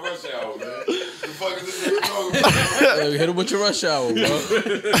 My rush hour, man. The fuck is this nigga talking about? Hit him with your rush hour, bro.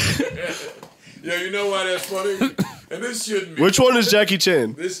 Yo, you know why that's funny? And this shouldn't be. Which one is Jackie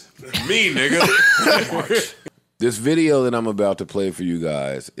Chan? This me, nigga. This video that I'm about to play for you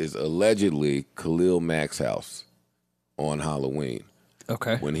guys is allegedly Khalil Mack's house on Halloween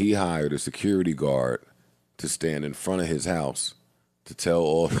Okay. when he hired a security guard to stand in front of his house to tell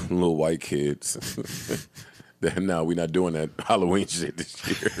all the little white kids that no, we're not doing that Halloween shit this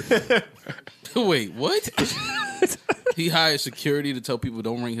year. Wait, what? He hired security to tell people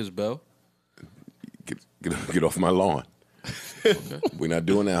don't ring his bell? Get off my lawn. We're not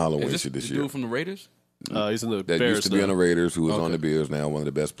doing that Halloween Is this shit this the year. dude from the Raiders? He's in the that Bears used to be now. on the Raiders, who is on the Bears now, one of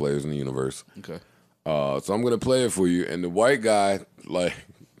the best players in the universe. Okay. So I'm gonna play it for you. And the white guy, like,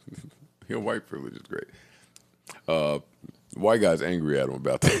 white privilege is great. The white guy's angry at him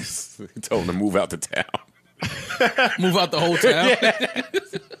about this. He told him to move out the town. Move out the whole town.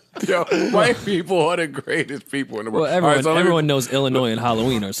 Yo, white people are the greatest people in the world. Well, everyone knows Illinois and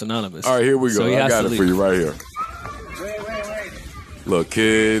Halloween are synonymous. All right, here we go. So I got it for you right here. Look,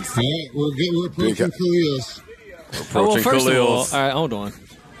 kids. All right, we're approaching Khalil's. Approaching first of all, Khalil's. all right, hold on.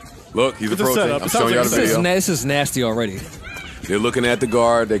 Look, he's It's a approaching. setup. I'm It showing y'all sounds the like video. This is nasty already. They're looking at the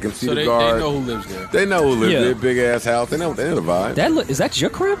guard. They can see So the they guard. know who lives there. They know who lives Yeah. there. Big ass house. They know the vibe. Is that your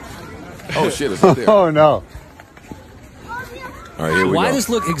crib? Oh shit, it's right there. Oh no! All right, here we Why go. does this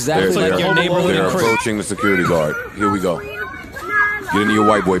look exactly They're- like your they're neighborhood crib? approaching the security guard. Here we go. Get into your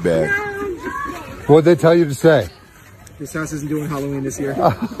white boy bag. What'd they tell you to say? This house isn't doing Halloween this year.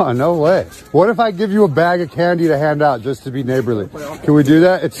 Oh, no way. What if I give you a bag of candy to hand out just to be neighborly? Can we do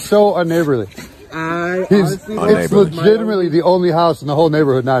that? It's so unneighborly. It's legitimately the only house in the whole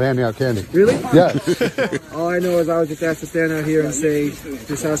neighborhood not handing out candy. Really? Yes. All I know is I was just asked to stand out here and say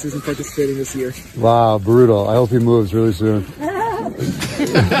this house isn't participating this year. Wow, brutal. I hope he moves really soon.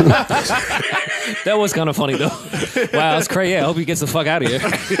 That was kind of funny though. Wow, that's crazy. Yeah, I hope he gets the fuck out of here.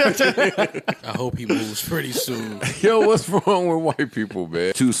 I hope he moves pretty soon. Yo, what's wrong with white people,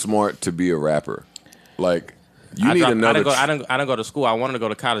 man? Too smart to be a rapper. Like, you need another. I didn't go to school. I wanted to go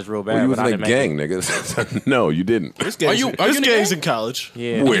to college real bad. Well, you was but I in a didn't gang, make it. nigga. No, you didn't. This Are you in gang's the in college.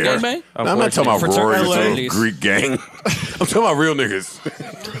 Yeah. Where? gang, man? I'm not talking about Rory, Fraternities. the Greek gang. I'm talking about real niggas.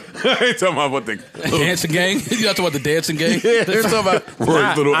 I ain't talking about what the Dancing gang? You not talking about the dancing gang? Yeah, they're talking about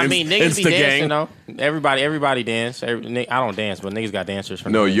Rory's little I mean, niggas be Insta dancing gang. though. Everybody dance. I don't dance, but niggas got dancers.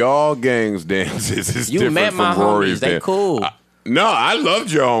 From No, the- y'all gangs dances is You different met my from Rory's homies. They dance. cool. No, I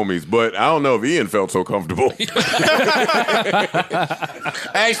loved your homies, but I don't know if Ian felt so comfortable.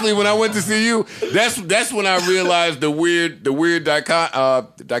 Actually, when I went to see you, that's when I realized the weird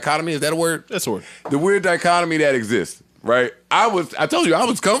dichotomy. Is that a word? That's a word. The weird dichotomy that exists, right? I told you I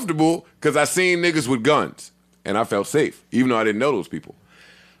was comfortable because I seen niggas with guns and I felt safe, even though I didn't know those people.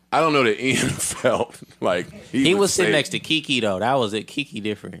 I don't know that Ian felt like He was sitting safe. next to Kiki though. That was it. Kiki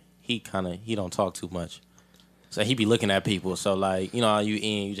different. He don't talk too much. So he be looking at people. So like, you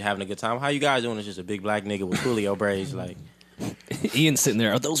just having a good time. How you guys doing? It's just a big black nigga with Julio braids. Like, Ian's sitting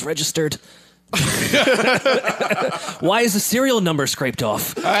there. Are those registered? Why is the serial number scraped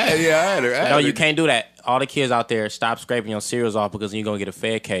off? no, you can't do that. All the kids out there, stop scraping your cereals off because you're gonna get a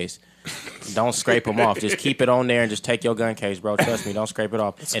Fed case. Don't scrape them off. Just keep it on there and just take your gun case, bro. Trust me, don't scrape it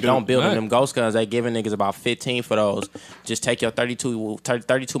off. And don't build them ghost guns. They giving niggas about 15 for those. Just take your 32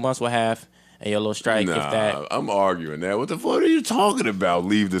 months with half and your little strike. Nah, if that, I'm arguing that. What the fuck are you talking about?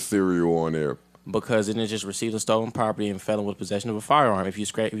 Leave the cereal on there. because it is just received a stolen property and felon with possession of a firearm. If you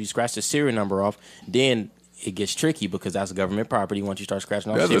scratch the serial number off, then it gets tricky because that's government property once you start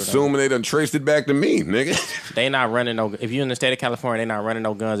scratching off. That's assuming they done traced it back to me, nigga. They not running no. If you're in the state of California, they not running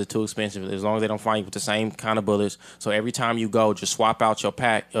no guns. It's too expensive. As long as they don't find you with the same kind of bullets. So every time you go, just swap out your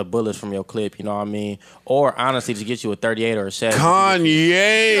pack of bullets from your clip. You know what I mean? Or honestly, just get you a 38 or a 7.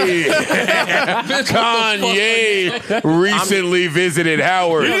 Kanye recently visited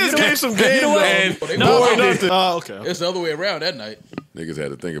Howard. You just gave some game. And okay. It's the other way around that night. niggas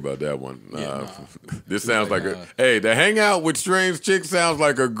had to think about that one. This sounds like the hangout with strange chicks sounds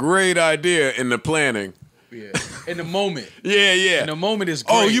like a great idea in the planning. Yeah. In the moment. Yeah. In the moment is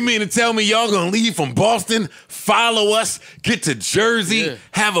great. Oh, you mean to tell me y'all gonna leave from Boston, follow us, get to Jersey,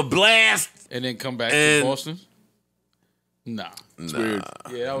 have a blast, and then come back to Boston? Nah. It's weird.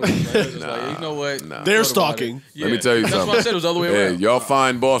 Yeah, that was just like, you know what? They're stalking. Yeah. Let me tell you That's something. why I said it was the other way around. Y'all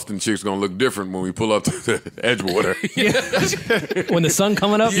fine Boston chicks gonna look different when we pull up to Edgewater. When the sun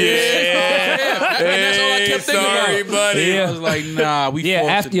coming up? And that's all I kept thinking sorry, about. buddy. Yeah. I was like, nah, we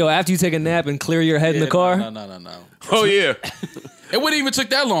after you take a nap and clear your head in the car. No. Oh yeah. It wouldn't even took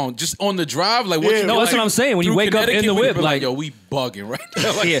that long. Just on the drive, like what? No, that's what I'm saying. When you through wake up in Connecticut, the we'd whip, be like, yo, we bugging right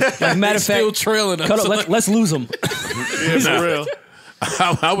now. Like, like matter of fact, still trailing us. cut up, let's lose them. Yeah, for real.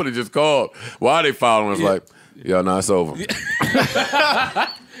 I would have just called. Why they following us? Like, yo, nah, it's over.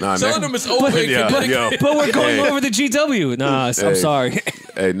 Telling them it's over. But we're going over the GW. Nah, I'm sorry.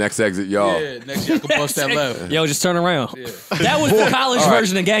 Hey, next exit, y'all. Yeah, next year I can bust that left. Yo, just turn around. Yeah. That was the college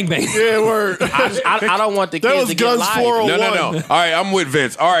version of gangbang. Yeah, word. I don't want the That kids was to get Guns live. 401. No. All right, I'm with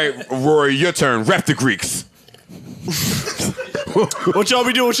Vince. All right, Rory, your turn. Rep the Greeks. What y'all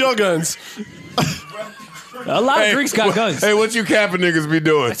be doing with your guns? A lot of Greeks got guns. Hey, what you capping niggas be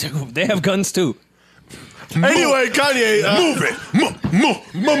doing? They have guns too. Anyway, Kanye. Move it.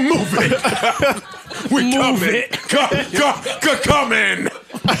 Move it. We Move coming. it. Coming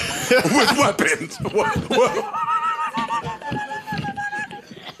with weapons.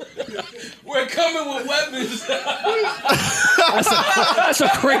 We're coming with weapons. That's a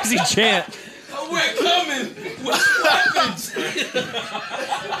crazy chant. We're coming with weapons.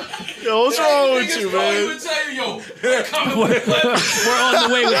 Yo, what's wrong with you, man? We're coming with weapons. We're on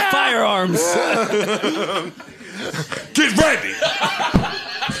the way with firearms. Get ready.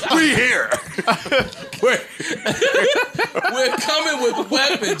 We here. We're coming with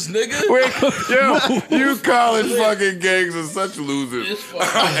weapons, nigga. You college fucking gangs are such losers. All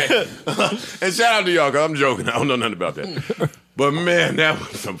right. And shout out to y'all, because I'm joking. I don't know nothing about that. But man, that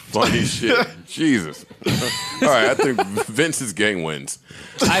was some funny shit. Jesus. All right, I think Vince's gang wins.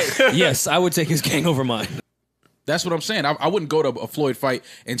 Yes, I would take his gang over mine. That's what I'm saying. I wouldn't go to a Floyd fight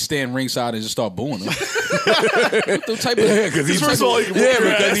and stand ringside and just start booing him. Because he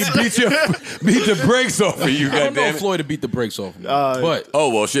beat the brakes off of you. I don't know Floyd to beat the brakes off of me. But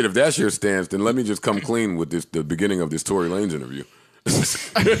well, shit. If that's your stance, then let me just come clean with the beginning of this Tory Lanez interview.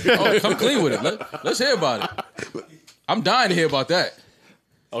 Come clean with it. Let's hear about it. I'm dying to hear about that.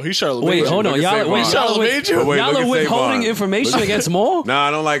 Oh, he's Charla. Wait, hold on. Y'all are withholding information against Maul? Nah,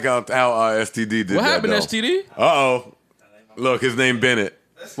 I don't like how STD did that. What happened, though. STD? Uh-oh. Look, his name Bennett.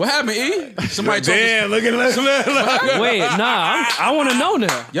 What happened, E? Somebody Damn, look at that. Wait, nah, I want to know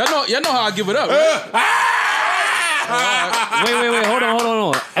now. Y'all know how I give it up, right? Wait, hold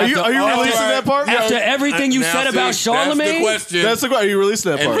on. Are you releasing that part? After everything you said about Charlamagne? That's the question. That's the question. Are you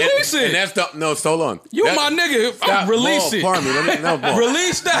releasing that part? Release it. And that's no, hold on. You my nigga. Release it. Pardon me.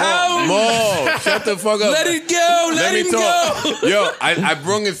 Release the house. Maul, shut the fuck up. Let it go. Let him go. Yo, I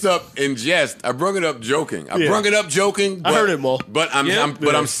brung this up in jest. I brung it up joking. I heard it, Maul. But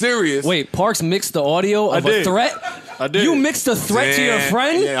I'm serious. Wait, Parks mixed the audio of a threat? I did. You mixed a threat to your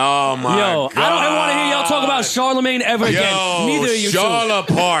friend? Yeah, oh my God. I don't want to hear y'all talk about Charlamagne ever again. Neither of you Charla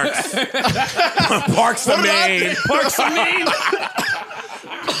Parks. Parksimagne.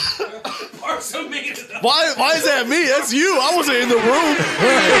 Why is that me? That's you. I wasn't in the room.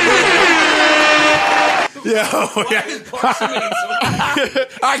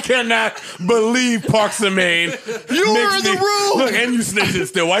 I cannot believe Parksimagne. You were in the room. Look, and you snitching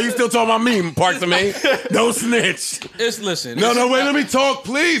still. Why you still talking about me, Parksimagne? Don't snitch. Listen. No, wait, let me talk,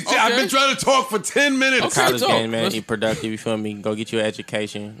 please. Okay. I've been trying to talk for 10 minutes. College game, man. You productive, you feel me? Go get your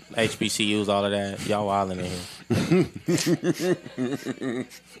education. HBCUs, all of that. Y'all wildin' in here.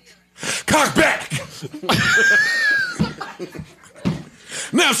 Cock back.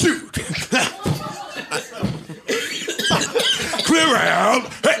 Now shoot. Clear out.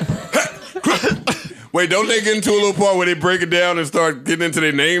 Hey. Wait, don't they get into a little part where they break it down and start getting into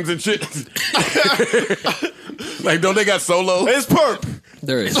their names and shit? Like, don't they got solos? It's perp.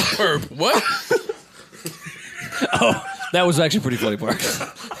 There is. Perp. What? Oh, that was actually pretty funny, Parks.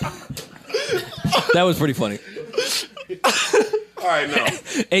 That was pretty funny. All right, no.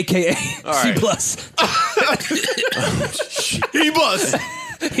 AKA right. C+. He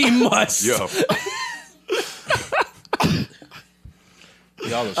must. Yo.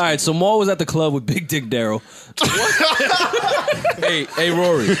 All right, so Maul was at the club with Big Dick Darryl. Hey,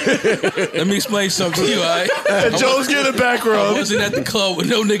 Rory. Let me explain something to you, all right? Joe's getting a back rub. I wasn't at the club with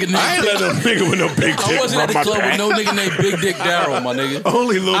no nigga named I ain't let no nigga with no big dick. I wasn't at the club with no nigga named Big Dick Darryl, my nigga.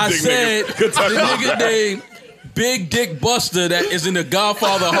 Only little I dick said niggas. the nigga named Big Dick Buster that is in the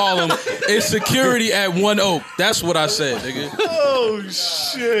Godfather of Harlem is security at One Oak. That's what I said, nigga. Oh,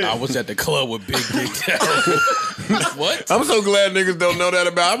 shit. I was at the club with Big Dick Darryl. What? I'm so glad niggas don't know that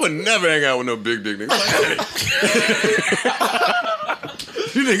about. I would never hang out with no big dick niggas.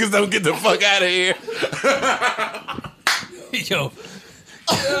 You niggas don't get the fuck out of here. Yo.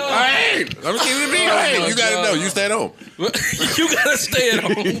 I ain't. I'm keeping it being. You gotta know. You stay at home. You gotta stay at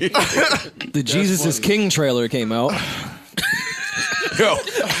home. The Jesus is King trailer came out. Yo,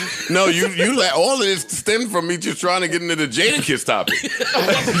 no, you let all of this stem from me just trying to get into the Jadakiss topic.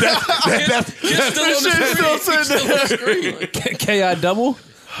 That's still KI double?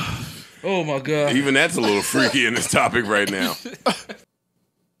 Oh my God. Even that's a little freaky in this topic right now.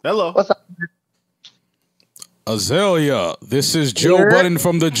 Hello. What's up? Azalea, this is Joe Budden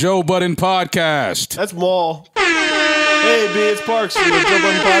from the Joe Budden Podcast. That's Maul. Hey, B, it's Parks from the Joe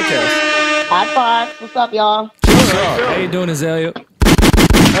Budden Podcast. Hi, Parks. What's up, y'all? How you doing, Azalea?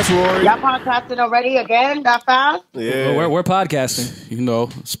 That's Rory. Y'all podcasting already again? That fast? Yeah. Well, we're podcasting. You know,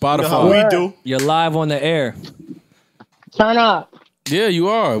 Spotify. You know how we do. You're live on the air. Turn up. Yeah, you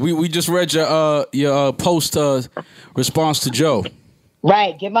are. We just read your post response to Joe.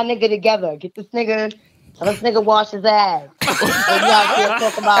 Right. Get my nigga together. Get this nigga. Let this nigga wash his ass.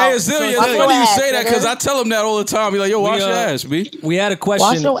 Hey, Azalea, it's funny you say that because I tell him that all the time. He's like, yo, wash your ass, B. We had a question.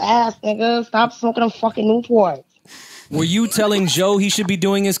 Wash your ass, nigga. Stop smoking them fucking Newport. Were you telling Joe he should be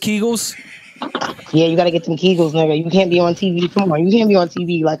doing his Kegels? Yeah, you gotta get them Kegels, nigga. You can't be on TV. Come on, you can't be on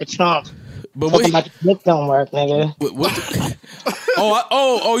TV like a chump. But talking about your dick don't work, nigga.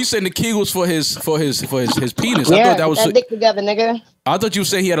 You saying the Kegels for his penis? Yeah, I thought that was that dick together, nigga. I thought you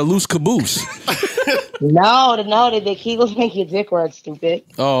said he had a loose caboose. No, the Kegels make your dick work, stupid.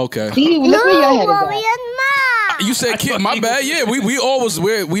 Oh, okay. See, look where your head is at. You said kid, my bad. Yeah, we always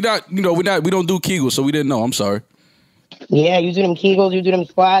we don't do Kegels, so we didn't know. I'm sorry. Yeah, you do them Kegels, you do them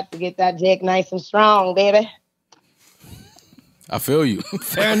squats to get that dick nice and strong, baby. I feel you.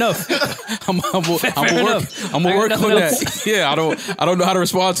 Fair enough. I'm gonna work on that. Yeah, I don't know how to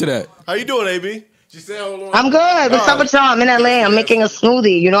respond to that. How you doing, AB? I'm good. What's up with y'all? I'm in LA. I'm making a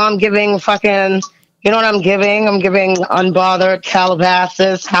smoothie. You know, I'm giving fucking. You know what I'm giving? I'm giving unbothered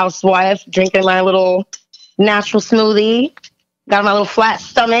Calabasas housewife drinking my little natural smoothie. Got my little flat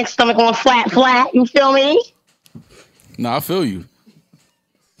stomach going flat. You feel me? No, I feel you.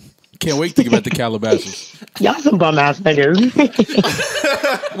 Can't wait to get back to Calabasas. Y'all some bum ass niggas.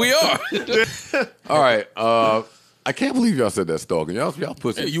 We are. All right. I can't believe y'all said that stalking. Y'all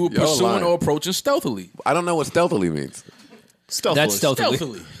pussy. Hey, you were pursuing or approaching stealthily. I don't know what stealthily means. That's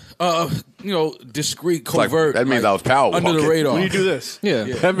stealthily. Discreet, covert. That means I was power walking. Under the radar. When you do this. Yeah.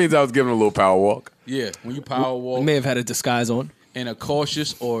 That means I was giving a little power walk. Yeah, when you power walk. You may have had a disguise on. And a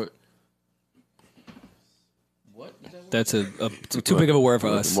cautious or... That's too big of a word for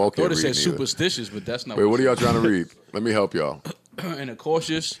us. I thought it said superstitious, but that's not. Wait, what are y'all trying to read? Let me help y'all. And a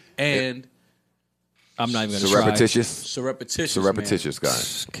cautious and I'm not even going to try. Surreptitious guy.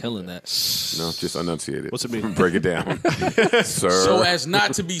 Killing that. No, just enunciate it. What's it mean? Break it down. Sir. So as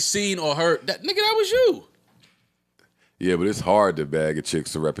not to be seen or heard. That was you. Yeah, but it's hard to bag a chick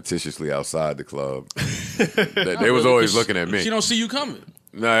surreptitiously outside the club. They was always looking at me. She don't see you coming.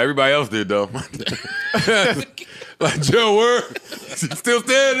 No, everybody else did though. Like Joe, where? She's still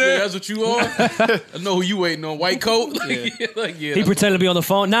standing there. Yeah, that's what you are. I know who you waiting on. White coat. He pretended to be on the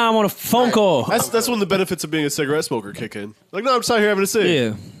phone. Now I'm on a phone call. That's when the benefits of being a cigarette smoker kick in. Like, no, I'm just out here having a cig.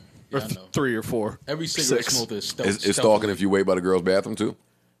 Yeah. Or 3 or 4. Every cigarette smoker is stealth. Is stalking if you wait by the girl's bathroom too?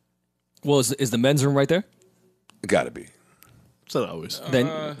 Well, is the men's room right there? It gotta be. It's not always. It's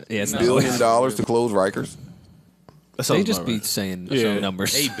not $1 always. billion to close Rikers. They just be saying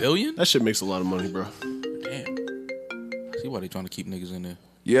numbers. $8 billion? That shit makes a lot of money, bro. Damn. See why they trying to keep niggas in there.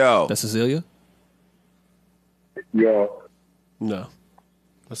 Yo. That's Azalea? Yeah. No.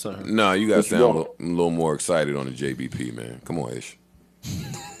 That's not her. No, you guys sound a little more excited on the JBP, man. Come on, Ish.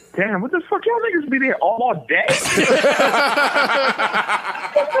 Damn, what the fuck? Y'all niggas be there all day?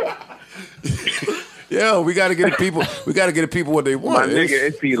 Yo, we gotta get the people. We gotta get the people what they want. My nigga,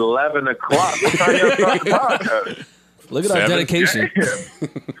 it's 11 o'clock. What time y'all start the podcast? Look at our dedication.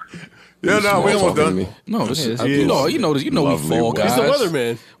 Yeah, no, we almost done. No, this is, you know we fall guys. He's the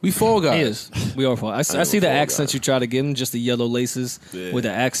weatherman. We fall guys. He is. We are fall. I see the accents you try to give him, just the yellow laces with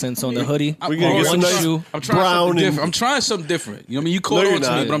the accents on the hoodie. We're gonna get some nice I'm trying something different. I'm trying something different. You know what I mean? You caught on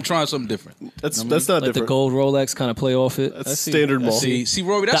to me, but I'm trying something different. That's not Like different. the gold Rolex kind of play off it. That's standard mall. See,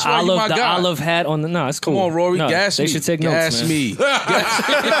 Rory, that's the why you my the guy. olive hat on the it's cool. Come on, Rory, gas me. They should take notes, gas me.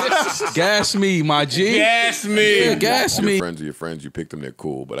 Gas me, my G. Gas me. Yeah, gas me. Your friends, you picked them. They're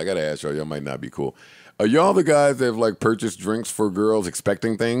cool, but I gotta ask y'all might not be cool. Are y'all the guys that have like purchased drinks for girls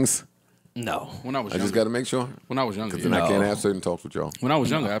expecting things? No. When I was I younger. just got to make sure. When I was younger. Because then I can't have certain talks with y'all. When I was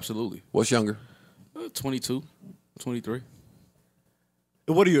younger, absolutely. What's younger? 22, 23.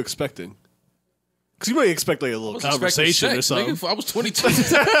 What are you expecting? Because you might expect like a little conversation sex, or something. Nigga, I was 22.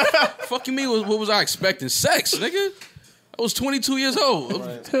 Fuck you mean, what was I expecting? Sex, nigga. I was 22 years old.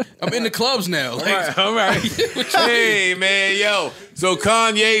 Right. I'm in the clubs now. Like, all right. Hey, man, yo. So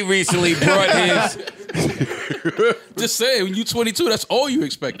Kanye recently brought his... Just saying, when you 22, that's all you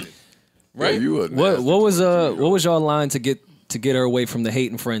expected. Right? Yeah, you what was y'all line to get her away from the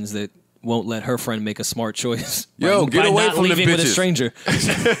hating friends that won't let her friend make a smart choice? Yo, get away not from the leaving with a bitches. stranger.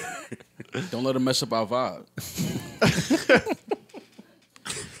 Don't let her mess up our vibe.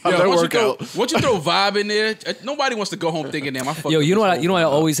 How'd that work out? Once you throw vibe in there, nobody wants to go home thinking, damn, I fucked Yo, up you know this what I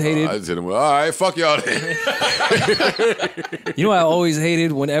always hated? I just hit him with, all right, fuck y'all then. You know what I always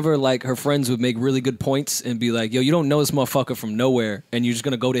hated? Whenever like her friends would make really good points and be like, yo, you don't know this motherfucker from nowhere and you're just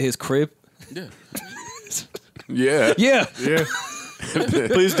gonna go to his crib. Yeah. Yeah. Yeah. Yeah.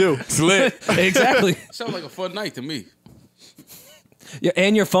 Please do. It's lit. Exactly. Sounds like a fun night to me. Yeah,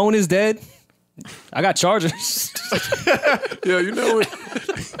 and your phone is dead. I got chargers. Yeah, you know what?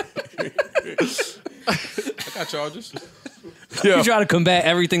 I got chargers. You try to combat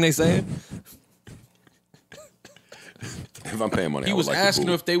everything they say. If I'm paying money, He I was would like asking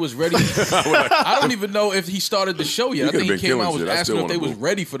the if they was ready. I don't even know if he started the show yet. I think he came out was asking if they was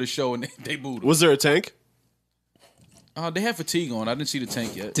ready for the show, and they booed him. Was there a tank? They had fatigue on. I didn't see the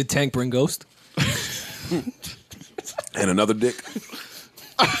tank yet. Did Tank bring Ghost? And another dick.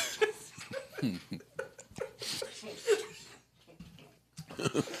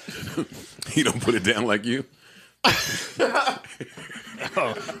 He don't put it down like you.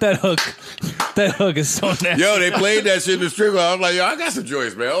 That hook is so nasty. Yo, they played that shit in the strip club. I was like, yo, I got some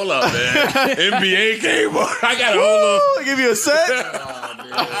joints, man. Hold up, man. NBA came on. I got a whole up. They give you a set?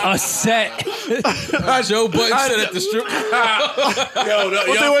 A set. Joe Budden said at the strip club. Yo,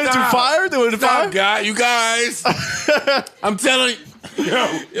 They wanted to fire? They wanted to fire? God, you guys. I'm telling you.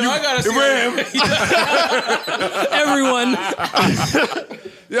 Yo, I gotta see everyone.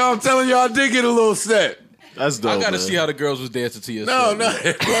 Yo, I'm telling y'all, I did get a little set. That's dope. I gotta see how the girls was dancing to your No.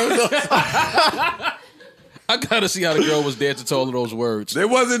 I gotta see how the girl was dancing to all of those words. They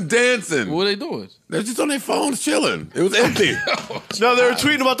wasn't dancing. What were they doing? They're just on their phones chilling. It was empty. No, they were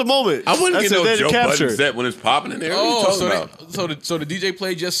tweeting about the moment. I wouldn't get no they Joe captured. Budden set when it's popping in there. What are you talking about? So the DJ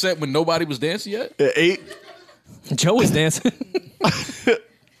played just set when nobody was dancing yet? At 8. Joe was dancing.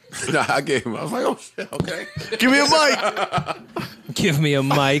 Nah, I gave him. I was like, oh shit, okay. Give me a mic. Give me a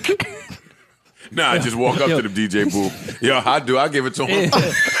mic. Nah, I just walk up to the DJ booth. Yo, I do. I give it to him.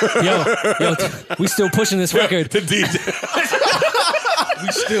 Yo, we still pushing this record. The DJ.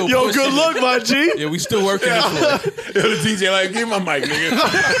 We still Yo, pushing good luck, my G. Yeah, we still working this one. Yo, the DJ like, give me my mic,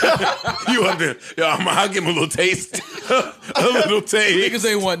 nigga. You up there? Yo, I'll give him a little taste. A little taste. Niggas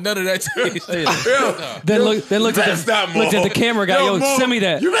ain't want none of that taste. Then looked at the camera guy. Yo, send me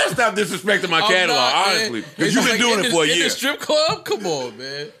that. You better stop disrespecting my catalog, honestly. Because you've been doing it for a year. In the strip club? Come on,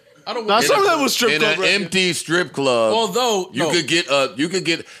 man. I don't Now, want some of that was strip club. In an empty strip club. Although you could get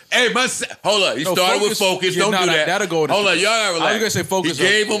hey, hold up. He started with Focus. Don't do that. That'll go. Hold up, y'all relax. I was gonna say Focus. He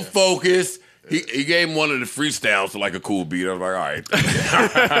gave him Focus. He gave him one of the freestyles for like a cool beat. I was like, all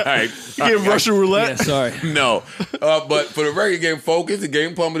right. You gave him Russian roulette? Yeah, sorry. No. But for the record, he gave him Focus. He gave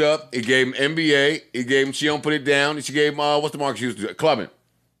him Pump It Up. He gave him NBA. He gave him She Don't Put It Down. She gave him, what's the mark she used to do? Clubbing.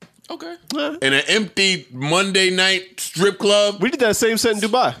 Okay. In an empty Monday night strip club. We did that same set in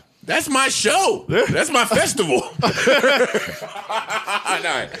Dubai. That's my show. That's my festival. All right.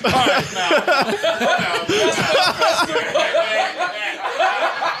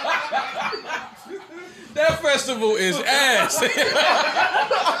 That festival is ass. Yo,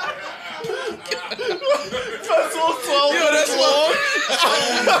 that's long.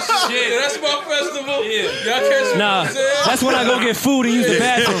 Shit, that's my festival. Yeah. Y'all catch me? That's when I go get food and use the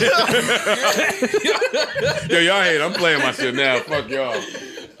bathroom. Yo, y'all hate. I'm playing my shit now. Fuck y'all.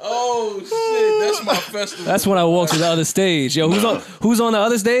 Oh shit, that's my festival. That's when I walk to the other stage. Yo, who's on the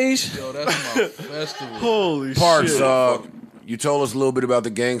other stage? Yo, that's my festival. Holy Parks, shit. you told us a little bit about the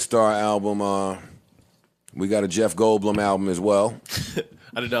Gangstar album. We got a Jeff Goldblum album as well.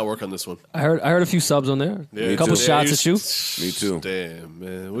 I did not work on this one. I heard a few subs on there. Yeah, a couple shots at you. Me too. Damn,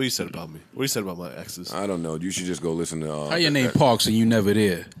 man. What you said about me? What you said about my exes? I don't know. You should just go listen to. How your name Parks and you never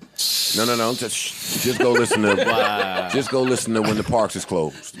there? No. Just go listen to. Wow. Just go listen to when the Parks is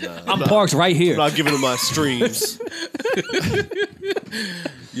closed. I'm Parks right here. I'm not giving him my streams.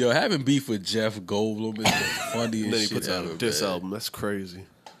 Yo, having beef with Jeff Goldblum is the funniest And then he shit puts out ever, a diss man. album. That's crazy.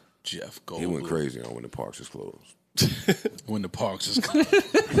 Jeff Goldblum. He went crazy on when the Parks is closed. When the Parks is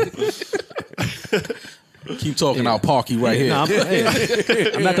closed. Keep talking out Parky right here. No,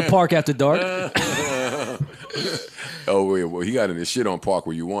 I'm at the park after dark. Oh, wait, well, he got in his shit on Park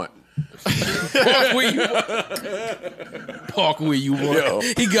Where You Want. Park where you want. Park where you want. Yo.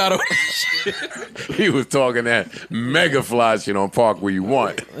 He got him. He was talking that mega fly shit on Park Where You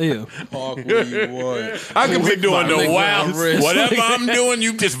Want. Yeah. Park where you want. I could be doing the wild. wrist. Whatever I'm doing,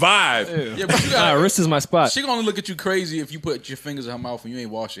 you just vibe. Yeah, but you got wrist is my spot. She gonna look at you crazy if you put your fingers in her mouth and you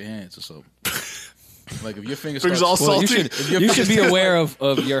ain't wash your hands or something. Like if your fingers all start, salty. You should be aware of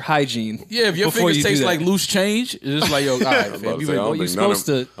your hygiene. Yeah, if your before fingers you do taste that. like loose change, it's just like yo, all right, I fam, don't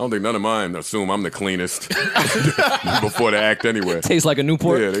think none of mine assume I'm the cleanest before the act anyway. Tastes like a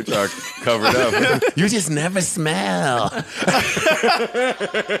Newport. Yeah, they try to cover it up. You just never smell.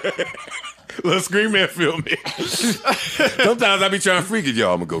 Little Scream Man feel me. Sometimes I be trying to freak it,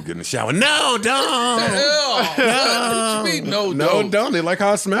 y'all. I'm gonna go get in the shower. No, don't. What you mean? No, don't. They like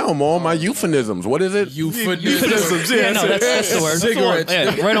how I smell, Mom. My euphemisms. What is it? Euphemisms. Yeah, no, that's the word. Cigarettes.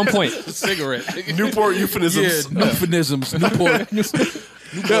 Yeah, right on point. Cigarette. Newport euphemisms. Yeah, euphemisms. Newport.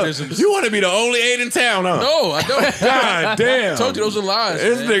 Newportisms. You want to be the only 8 in town, huh? No, I don't. God damn. I told you those are lies.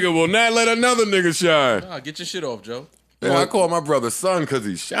 This man. nigga will not let another nigga shine. Nah, get your shit off, Joe. Yeah, I call my brother son because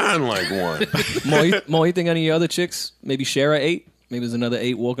he shine like one. Mo, you think any of your other chicks maybe share an 8? Maybe there's another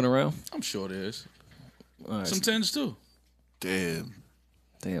 8 walking around? I'm sure there is. Right. Some 10s too.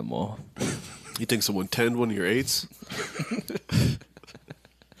 Damn, Mo. You think someone 10'd one of your 8s?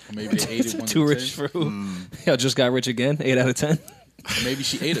 Maybe they ate it one Too of the rich 10. for who? Y'all just got rich again? 8 out of 10? Maybe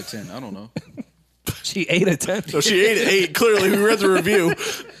she ate a 10. I don't know. She ate a 10? No, she ate 8. Clearly, we read the review.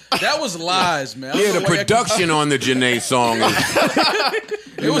 That was lies, man. Yeah, the production on the Janae song is...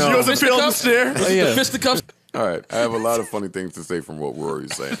 It was You wasn't feeling the stare? The fisticuffs. All right, I have a lot of funny things to say from what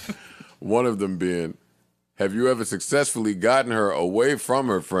Rory's saying. One of them being, have you ever successfully gotten her away from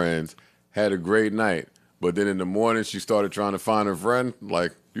her friends, had a great night, but then in the morning she started trying to find her friend?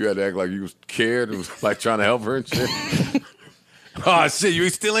 Like, you had to act like you cared and was like trying to help her and shit? Oh, shit, you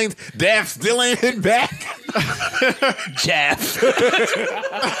still ain't... Daft still ain't hit back? Jaff.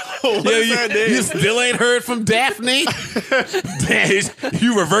 You still ain't heard from Daphne? Damn,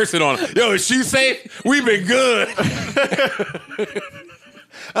 you reverse it on her. Yo, is she safe? We've been good.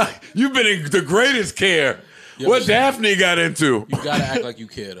 You've been in the greatest care. Yo, what Daphne got into? You gotta act like you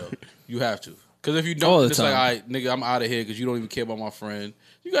care, though. You have to. Because if you don't, it's time. like, all right, nigga, I'm out of here because you don't even care about my friend.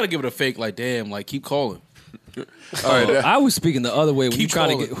 You gotta give it a fake, like, damn, like, keep calling. All right, I was speaking the other way when Keep you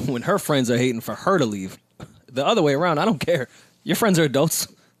trying to get when her friends are hating for her to leave. The other way around, I don't care. Your friends are adults.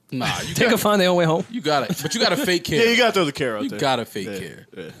 Nah, you They can find their own way home. You got it, but you got to fake care. Yeah, you got to throw the care out there. You got to fake care,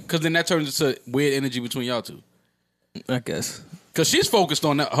 because then that turns into weird energy between y'all two. I guess because she's focused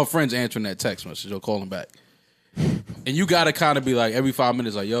on her friends answering that text message or calling back, and you got to kind of be like every 5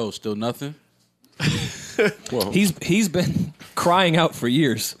 minutes, like, yo, still nothing. Well, he's been crying out for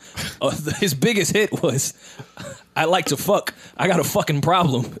years. His biggest hit was, "I like to fuck. I got a fucking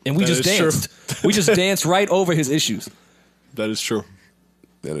problem," and we just danced. We just danced right over his issues. That is true.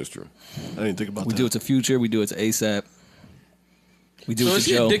 That is true. I didn't think about that. We do it to Future. We do it to ASAP. We do So it is to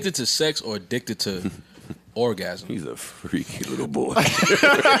he Joe. addicted to sex or addicted to orgasm? He's a freaky little boy.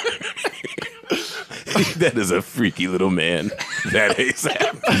 That is a freaky little man. That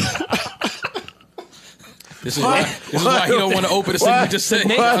ASAP. This is why he don't want to open the thing we just said.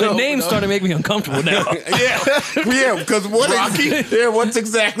 The name started to make me uncomfortable now. Yeah, because what's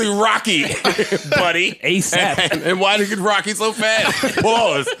exactly Rocky, buddy? ASAP. And why did you get Rocky so fast?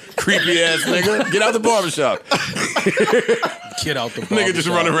 Pause, creepy ass nigga. Get out the barbershop. Get out the barbershop. Nigga just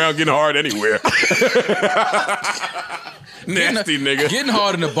running around getting hard anywhere. Nasty nigga. Getting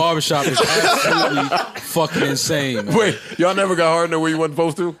hard in the barbershop is absolutely fucking insane, man. Wait, y'all never got hard in there where you wasn't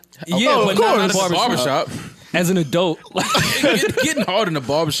supposed to? Yeah, but not in the barbershop. As an adult. Getting hard in the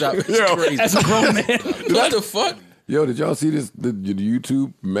barbershop is crazy. As a grown man. What the fuck? Yo, did y'all see the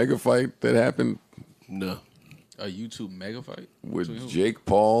YouTube mega fight that happened? No. A YouTube mega fight? With Jake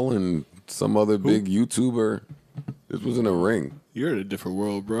Paul and some other big YouTuber. This was in a ring. You're in a different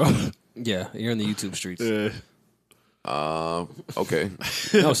world, bro. Yeah, you're in the YouTube streets. Yeah. Okay.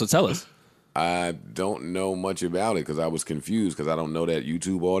 No, so tell us. I don't know much about it because I was confused because I don't know that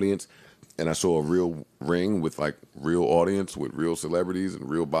YouTube audience. And I saw a real ring with like real audience with real celebrities and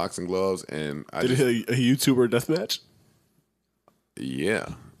real boxing gloves. And I Did a YouTuber deathmatch? Yeah.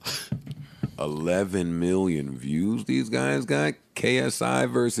 11 million views these guys got.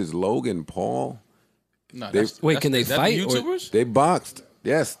 KSI versus Logan Paul. No, can they fight? The YouTubers? They boxed.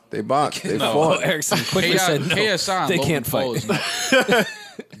 Yes, they boxed. They fought. Erickson quickly said no. KSI They Logan can't Paul fight.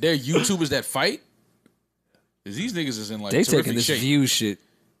 They're YouTubers that fight? 'Cause these niggas is in like They terrific taking this shape. view shit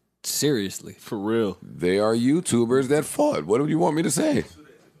seriously. For real. They are YouTubers that fought. What do you want me to say?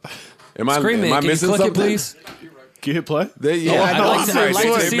 Am I Scream Man, can you missing click something? it, please? Can you hit play? I'd like to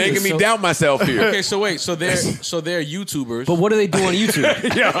They're see making this, me so- doubt myself here. Okay, so wait, so they're YouTubers, But what do they do on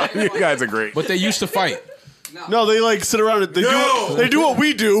YouTube? Yeah, you guys are great. but they used to fight. No, they like sit around and they do what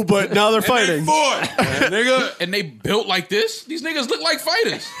we do, but now they're fighting. Nigga, and they built like this. These niggas look like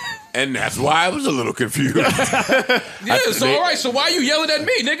fighters. And that's why I was a little confused. Yeah, so all right. So why you yelling at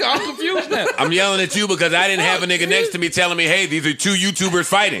me, nigga? I'm confused now. I'm yelling at you because I didn't have a nigga next to me telling me, hey, these are two YouTubers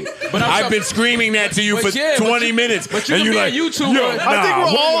fighting. But I've been screaming that to you for 20 minutes. But you and can you're be like, a YouTuber. Yo, I think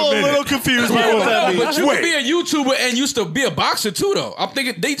we're all a little confused by what that means. But you can be a YouTuber and used to be a boxer too, though. I'm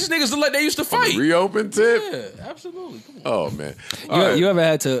thinking these niggas look like they used to fight. Reopen tip? Yeah, absolutely. Come on. Oh, man. You ever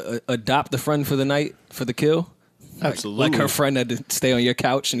had to adopt a friend for the night for the kill? Absolutely. Like her friend had to stay on your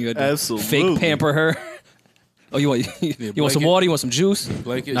couch and you had to Absolutely. fake pamper her. Oh, you want some water? You want some juice?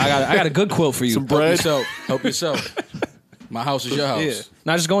 Blanket. No, I got a good quote for you. Some bread. Help yourself. My house is your house. Yeah.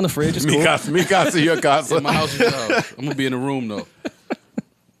 Now just go in the fridge. It's cool. Mi casa, your casa. My house is your house. I'm gonna be in the room though.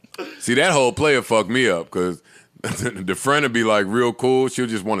 See, that whole player fucked me up because the friend would be like real cool. She'll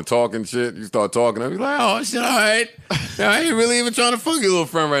just want to talk and shit. You start talking, I'll be like, oh shit, all right. I ain't really even trying to fuck your little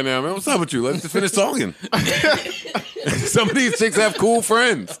friend right now, man. What's up with you? Let's just finish talking. Some of these chicks have cool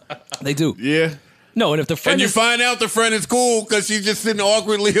friends. They do. Yeah. No, and if the friend and you find out the friend is cool because she's just sitting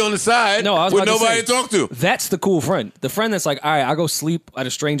awkwardly on the side with nobody to talk to. That's the cool friend. The friend that's like, all right, I'll go sleep at a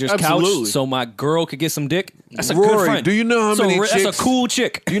stranger's couch so my girl could get some dick. That's a good friend. Do you know how many chicks? That's a cool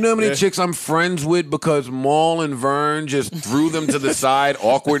chick. Do you know how many chicks I'm friends with because Maul and Vern just threw them to the side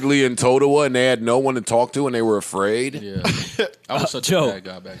awkwardly in Totowa and they had no one to talk to and they were afraid? Yeah. I was such a bad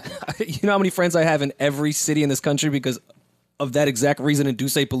guy back then. You know how many friends I have in every city in this country because of that exact reason in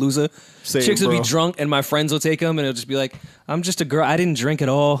Duce Palooza? Chicks would be drunk and my friends will take them and it'll just be like, I'm just a girl. I didn't drink at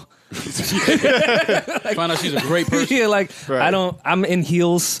all. Find out she's a great person. Yeah, like I'm in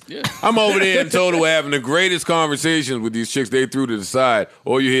heels. Yeah. I'm over there in Totowa having the greatest conversations with these chicks they threw to the side.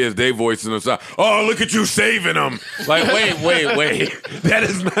 All you hear is they voices on the side. Oh, look at you saving them. Like, wait. That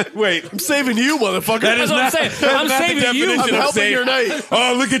is not, wait. I'm saving you, motherfucker. That's what I'm saying. I'm saving you. I'm helping your night.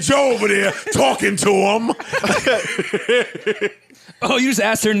 Oh, look at Joe over there talking to him. Oh, you just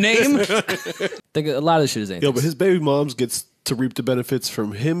asked her name? I think a lot of this shit is Yo, but his baby moms gets to reap the benefits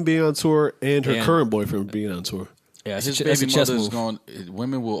from him being on tour and her current boyfriend being on tour. Yeah, his baby mother's gone.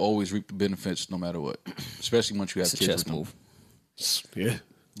 Women will always reap the benefits no matter what, especially once you have kids. Chess move. Yeah,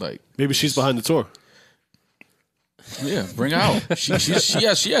 like maybe she's behind the tour. Yeah, bring her out. She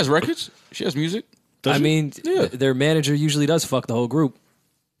has records. She has music. I mean, their manager usually does fuck the whole group.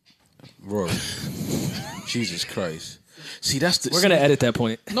 Rory, Jesus Christ. See, we're gonna edit that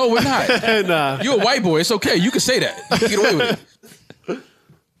point. No, we're not. Nah. You're a white boy. It's okay. You can say that. You can get away with it.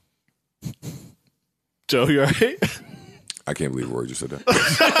 Joe, you all right? I can't believe Roy just said that.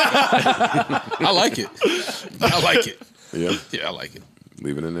 I like it. I like it. Yeah? Yeah, I like it.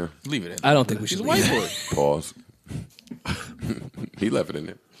 Leave it in there? Leave it in there. I don't think we should. He's a white boy. Pause. He left it in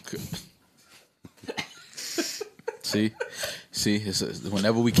there. See,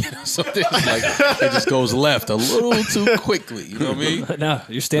 whenever we get on something, it's like it just goes left a little too quickly. You know what I mean? No,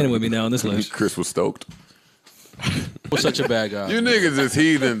 you're standing with me now on this list. Chris was stoked. I was such a bad guy. You niggas is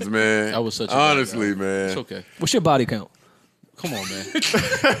heathens, man. I was such a honestly, bad guy. man. It's okay. What's your body count? Come on,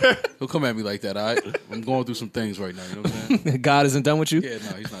 man. Don't come at me like that, all right? I'm going through some things right now, you know what I'm saying? God isn't done with you? Yeah,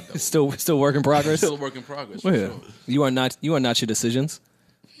 no, he's not done. Still work in progress? Still a work in progress, for sure. You are not your decisions.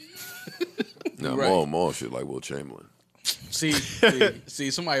 No, more shit like Will Chamberlain. See,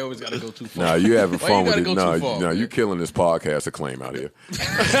 somebody always got to go too far. Nah, you having fun with it. No, you killing this podcast acclaim out here.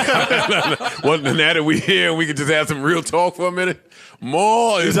 Well, now that we here and we can just have some real talk for a minute.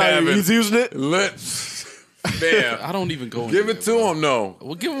 He's using it. Damn. I don't even go. Give it to him, no.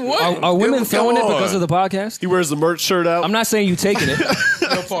 Well, give him what? Are women throwing it because of the podcast? He wears the merch shirt out. I'm not saying you taking it.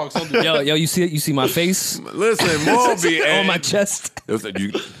 No, Parks, don't do that. Yo, you see my face? Listen, Maul be on my chest.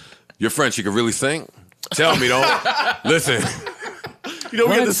 Your friend, she could really sing? Tell me, don't. Listen. You don't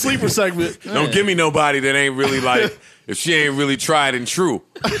get the sleeper segment. Don't give me nobody that ain't really like, if she ain't really tried and true.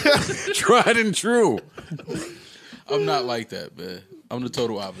 Tried and true. I'm not like that, man. I'm the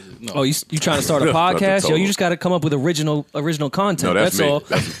total opposite. No. Oh, you trying to start a podcast? Yo, you just got to come up with original content. No, that's me. all.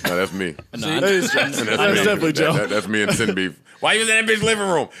 That's me. That's definitely Joe. That's me and Sin Beef. Why you in that bitch living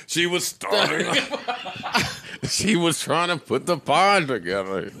room? She was starting. She was trying to put the pod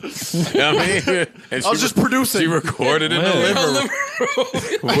together. You know what I mean? And I was just producing. She recorded in the living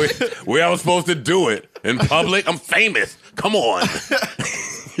room. Where I was supposed to do it. In public? I'm famous. Come on.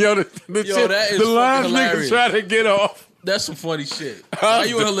 Yo, that is the last hilarious. nigga trying to get off. That's some funny shit. Why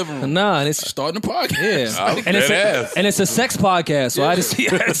you in her living room? Nah, and it's starting a podcast. Yeah, and it's a sex podcast. So I just see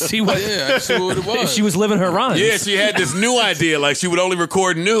what. Yeah, I see what it was. She was living her rhymes. Yeah, she had this new idea, like she would only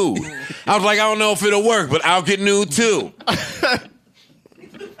record nude. I was like, I don't know if it'll work, but I'll get nude too. Yeah,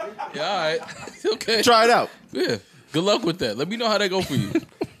 all right. Okay. Try it out. Yeah. Good luck with that. Let me know how that go for you.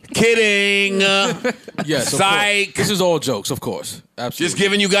 Kidding. Yes, psych. This is all jokes, of course. Absolutely. Just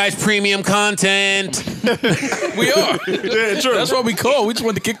giving you guys premium content. We are. Yeah, true. That's what we call. We just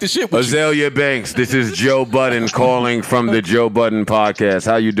wanted to kick the shit with Azalea Banks, this is Joe Budden calling from the Joe Budden podcast.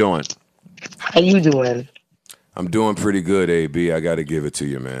 How you doing? How you doing? I'm doing pretty good, AB. I got to give it to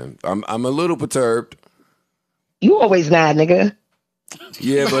you, man. I'm a little perturbed. You always mad, nigga.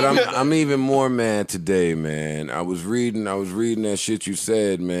 Yeah, but I'm even more mad today, man. I was reading that shit you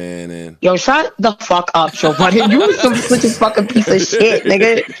said, man, and Yo, shut the fuck up, Joe Budden. You some such a fucking piece of shit,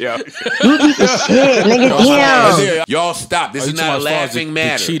 nigga. yeah. You piece of shit, nigga. Damn. Y'all stop. This is not a laughing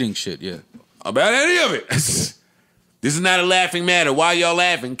matter. The cheating shit, yeah. About any of it. This is not a laughing matter. Why y'all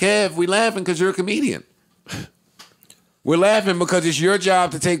laughing? Kev, we laughing because you're a comedian. We're laughing because it's your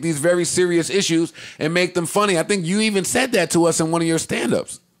job to take these very serious issues and make them funny. I think you even said that to us in one of your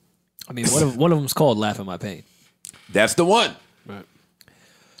stand-ups. I mean, one of them's called Laugh at My Pain. That's the one. Right.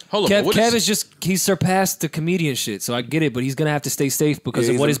 Hold on. Kev is just, he's surpassed the comedian shit, so I get it, but he's going to have to stay safe because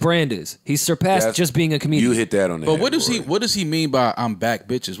of what his brand is. He's surpassed just being a comedian. You hit that on the But head, what does he mean by I'm back,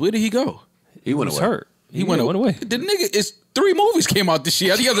 bitches? Where did he go? He went was away. hurt. He went away. The nigga, it's 3 movies came out this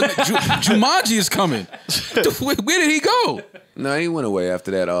year. The other Jumanji is coming. Where did he go? No, he went away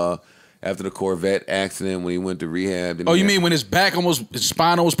after that. After the Corvette accident, when he went to rehab. Oh, you mean when his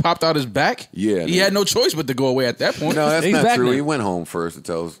spine almost popped out his back? Yeah. He had no choice but to go away at that point. No, that's He's not back true. now. He went home first to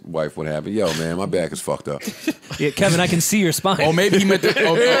tell his wife what happened. Yo, man, my back is fucked up. Yeah, Kevin, I can see your spine. Or maybe he meant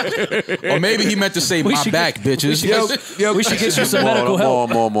to. Or maybe he meant to say my back, bitches. We should get you some medical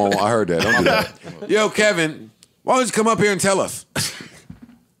help. More. I heard that. Don't do that. Yo, Kevin, why don't you come up here and tell us?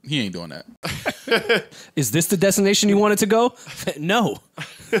 He ain't doing that. Is this the destination you wanted to go? No.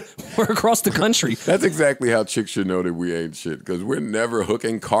 We're across the country. That's exactly how chicks should know that we ain't shit, because we're never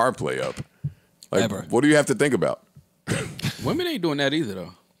hooking car play up. Like, Ever. What do you have to think about? Women ain't doing that either,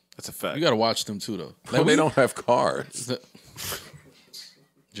 though. That's a fact. You got to watch them, too, though. Well, they don't have cars.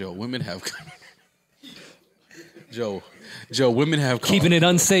 Joe, women have... Joe, women have cars. Keeping it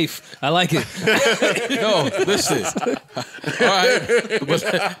unsafe. I like it. No, listen. All right.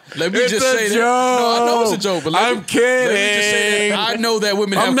 But let me It's just a say joke. that. No, I know it's a joke, but I'm kidding. Let me just say that I know that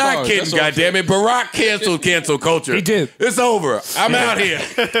women have I'm not cars. kidding, goddammit. Barack canceled cancel culture. He did. It's over. I'm out here.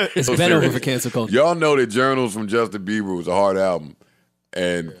 It's been over for cancel culture. Y'all know that Journals from Justin Bieber was a hard album,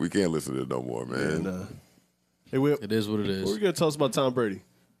 and we can't listen to it no more, man. Hey, Will, It is what it is. what were you going to tell us about Tom Brady?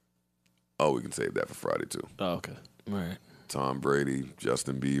 Oh, we can save that for Friday, too. Oh, okay. All right. Tom Brady,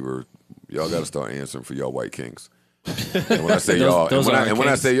 Justin Bieber. Y'all got to start answering for y'all white kings. And when I say y'all, and when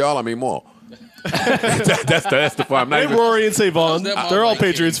I say y'all, I mean more. that's the part. I'm not Hey, even, Rory and Savon. They're all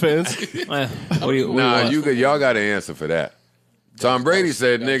Patriots fans. y'all got to answer for that. Tom Brady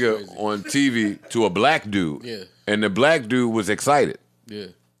said nigga on TV to a black dude. Yeah. And the black dude was excited. Yeah.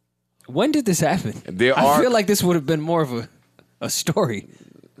 When did this happen? I feel like this would have been more of a story.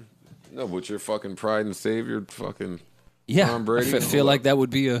 No, but your fucking pride and savior, fucking Tom I Brady. feel like that would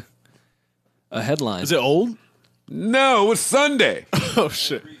be a headline. Is it old? No, it was Sunday. Oh,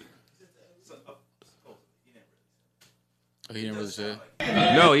 shit. Oh, he didn't really say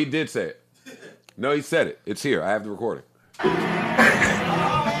it? No, he did say it. No, he said it. It's here. I have the recording.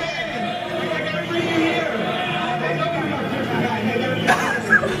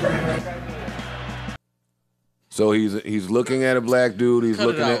 So he's looking at a black dude. He's Cut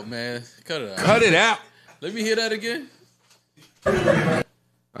looking it out, at man. Cut it out. Cut it out. Let me hear that again.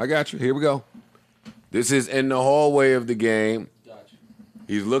 I got you. Here we go. This is in the hallway of the game.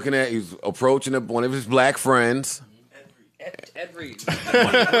 He's approaching one of his black friends. Ed Reed.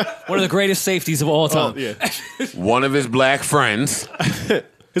 One of the greatest safeties of all time. Oh, yeah. One of his black friends.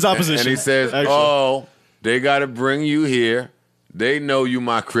 His opposition. And he says, actually. "Oh, they got to bring you here. They know you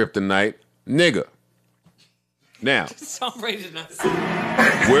my kryptonite, nigga." Now, Tom Brady did not say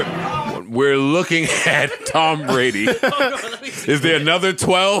we're looking at Tom Brady. Is there another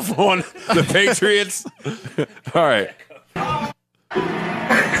 12 on the Patriots? All right.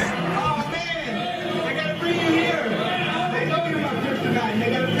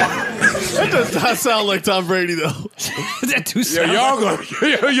 That does not sound like Tom Brady, though. that too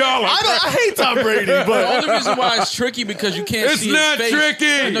Y'all I hate Tom Brady, The but only reason why it's tricky because you can't see his face. It's not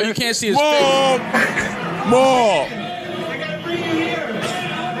tricky. No, you can't see his More. face.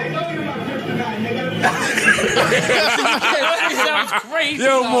 sounds crazy.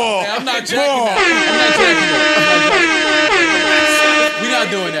 Yo, more. I'm not jacking that. We're not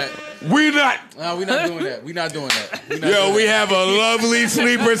doing that. We not. No, we're not doing that. We're not doing that. Yo, we have a lovely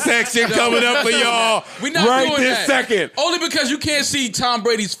sleeper section coming up for y'all We're not right doing this that. second. Only because you can't see Tom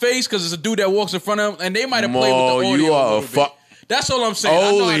Brady's face because it's a dude that walks in front of him, and they might have played with the audio. You are a little bit. That's all I'm saying. I know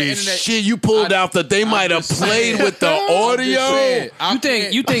how the Holy internet- shit! You pulled out that they might have played with the audio.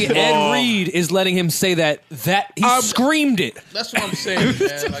 You think Ed Reed is letting him say that he screamed it? That's what I'm saying,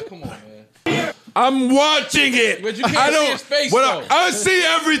 man. Like, come on, man. I'm watching it. But you can't see his face, though. I see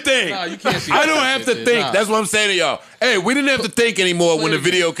everything. Nah, you can't see I his don't face. have to think. Nah. That's what I'm saying to y'all. Hey, we didn't have to think anymore when the it again.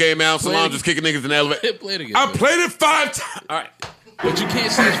 video came out. Play Solange it was kicking niggas in the elevator. Play it again. I played it 5 times. All right. But you can't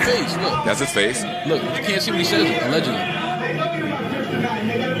see his face. Look. That's his face. Look, you can't see what he says, allegedly.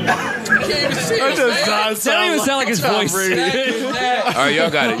 You can't even see that him, does man. not That don't even sound like his voice. All right, y'all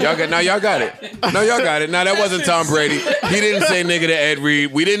got it. Y'all got it. No, y'all got it. Now that wasn't Tom Brady. He didn't say nigga to Ed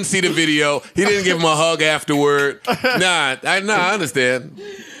Reed. We didn't see the video. He didn't give him a hug afterward. Nah, I understand.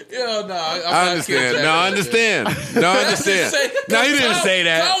 Yo, nah. I understand. No, I understand. No, I understand. No, he didn't say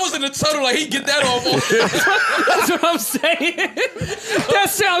that. I was in the tunnel like he get that off. That's what I'm saying. That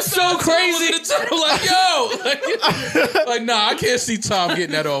sounds so crazy. In the tunnel like, yo. Like, nah, I can't see Tom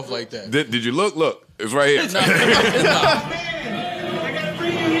getting that off like that. Did you look? Look. It's right here. Nah.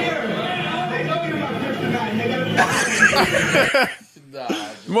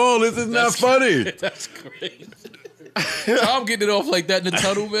 Mo, this is not funny. That's crazy. I'm getting it off like that in the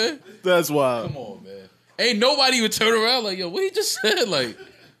tunnel, man. That's wild. Come on, man. Ain't nobody even turn around like, yo, what he just said? Like,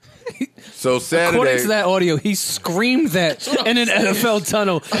 so Saturday. According to that audio, he screamed that in an NFL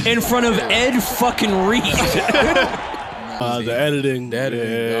tunnel in front of Ed fucking Reed. The editing.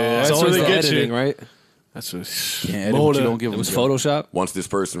 That's always the get editing, you. right? That's what. can't edit what you don't give It him. was Photoshop. Once this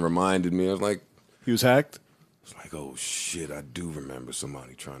person reminded me, I was like, He was hacked. it's like, oh shit, I do remember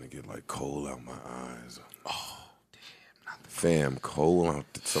somebody trying to get like coal out my eyes. Oh, damn. Fam, coal out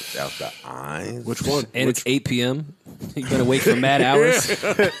the eyes? Which one? And it's 8 p.m. You better wait for mad hours.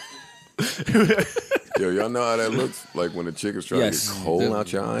 Yo, y'all know how that looks? Like when a chick is trying to get coal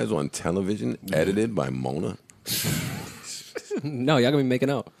out your eyes on television, edited by Mona? No, y'all gonna be making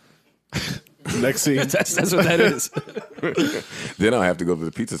out. Next scene. That's what that is. Then I'll have to go to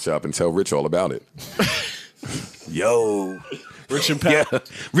the pizza shop and tell Rich all about it. Yo. Rich and Pat. Yeah.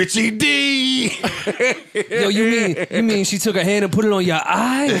 Richie D. Yo, you mean she took her hand and put it on your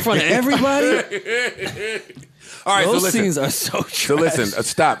eye in front of everybody? All right, Those so listen. scenes are so trash. So listen,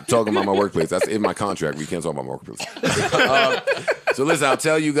 stop talking about my workplace. That's in my contract. We can't talk about my workplace. So listen, I'll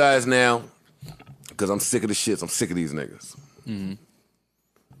tell you guys now, because I'm sick of the shits. I'm sick of these niggas. Mm-hmm.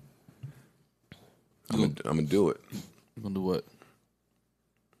 I'm gonna do it. You gonna do what?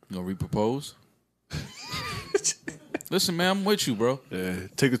 You gonna repropose? Listen, man, I'm with you, bro. Yeah,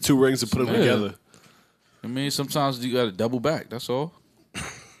 take the two rings and put them together. I mean, sometimes you gotta double back. That's all.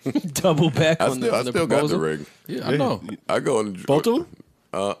 Double back I on the still got the proposal? ring. Yeah, I know. I go on the Both of them?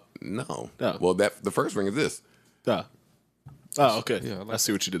 No. Oh. Well, the first ring is this. Oh, okay. Yeah, I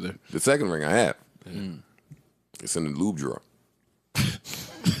see what you did there. The second ring I have. It's in the lube drawer.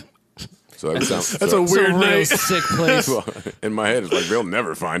 So every time, That's a weird real name. sick place. Well, in my head, it's like they'll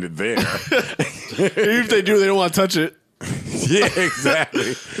never find it there. Even if they do, they don't want to touch it. Yeah, exactly.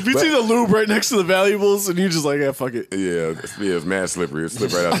 If you see the lube right next to the valuables, and you just like, yeah, fuck it. Yeah, it's mad slippery. It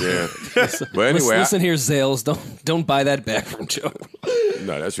slip right out there. But anyway, listen here, Zales. Don't buy that back from Joe.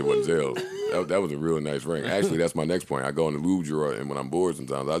 No, that shit wasn't Zales. That was a real nice ring. Actually, that's my next point. I go in the lube drawer, and when I'm bored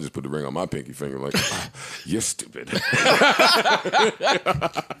sometimes, I just put the ring on my pinky finger like, oh, you're stupid.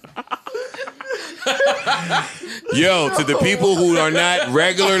 Yo, to the people who are not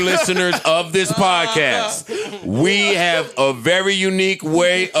regular listeners of this podcast, we have a very unique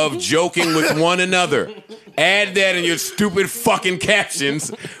way of joking with one another. Add that in your stupid fucking captions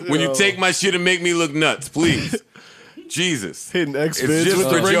when you take my shit and make me look nuts, please. Jesus. Hitting X It's vids just with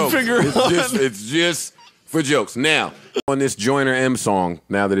for the ring jokes. finger It's just for jokes. Now, on this Joyner M song,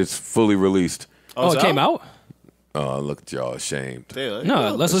 now that it's fully released. Oh, it came out? Oh, look at y'all ashamed.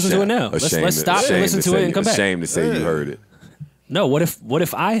 No, let's listen to it now. Let's stop and listen to it and come back. Ashamed to say you heard it. No, what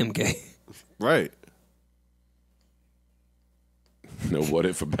if I am gay? Right. No, what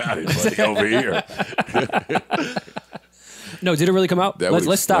if about it, buddy, over here. No, did it really come out?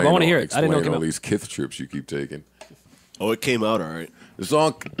 Let's stop. I want to hear it. I didn't know it came all out. these kith trips you keep taking. Oh, it came out all right. The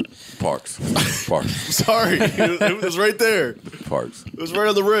song, Parks. Sorry, it was right there. Parks. It was right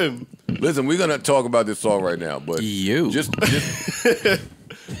on the rim. Listen, we're gonna talk about this song right now, but just I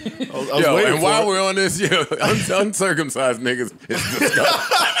was yo, waiting and for while it. we're on this, yo, uncircumcised niggas is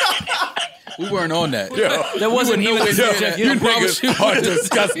disgusting. We weren't on that. Yo, There wasn't even a subject. you niggas are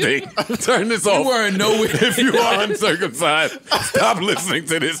disgusting. Turn this off. We weren't nowhere. If you are uncircumcised, stop listening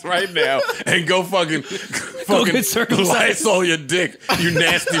to this right now and go fucking get circumcised. Lysol your dick, you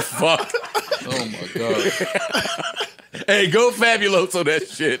nasty fuck. Oh my god. Hey, go Fabuloso that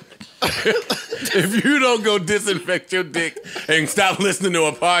shit. If you don't go disinfect your dick and stop listening to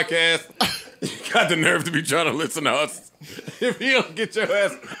a podcast, you got the nerve to be trying to listen to us. If you don't get your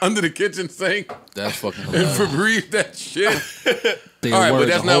ass under the kitchen sink That's fucking and hilarious. Febreze that shit. They All right, word but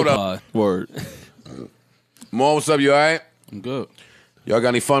that's the not whole what pod. Word. Maul, what's up? You all right? I'm good. Y'all got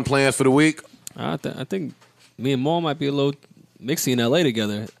any fun plans for the week? I think me and Maul might be a little mixy in LA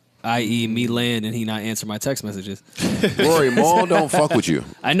together. I.e., me land and he not answer my text messages. Rory, Maul don't fuck with you.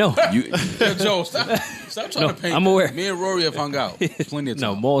 I know. You Yo, Joe, stop trying to paint. I'm aware. Me and Rory have hung out plenty of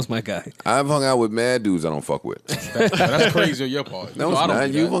No, times. Maul's my guy. I've hung out with mad dudes I don't fuck with. That's crazy on your part. No, I it's don't not.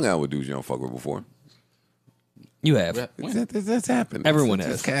 do You've that. hung out with dudes you don't fuck with before. You have. That's happened. Everyone it's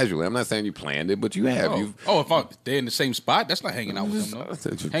has. Just casually. I'm not saying you planned it, but you have. If they're in the same spot, that's not hanging out with them.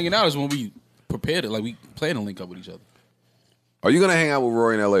 No. Hanging out is when we prepared it, like we plan to link up with each other. Are you gonna hang out with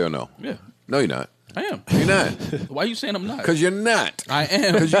Rory in LA or no? Yeah. No, you're not. I am. You're not. Why are you saying I'm not? Because you're not. I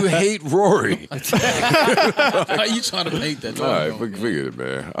am. Because you hate Rory. How you trying to paint that? All right, forget it,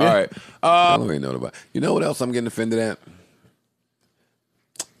 man. All right. I ain't know about. You know what else I'm getting offended at?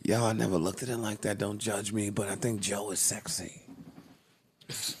 Yo, I never looked at it like that. Don't judge me, but I think Joe is sexy.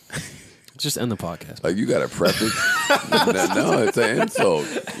 Just end the podcast. Like, you got to preface. No, it's an insult.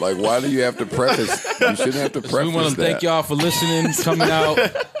 Like, why do you have to preface? You shouldn't have to preface. We want to thank y'all for listening, coming out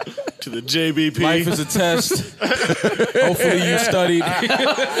to the JBP. Life is a test. Hopefully you studied.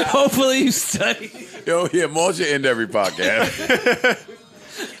 Hopefully you studied. Yo, yeah, Maul should end every podcast.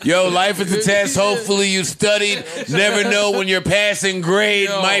 Yo, life is a test. Hopefully you studied. Never know when your passing grade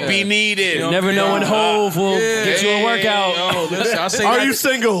might be needed. Never know when Hove will get you a workout. Listen, I say Are you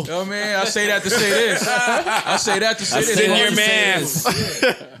single? Oh man, I say that to say this. I say that to say this. In your mask.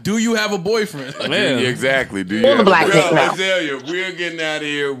 Do you have a boyfriend? Exactly. Do you have Azalea, we're getting out of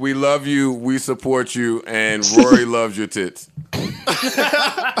here. We love you. We support you. And Rory loves your tits.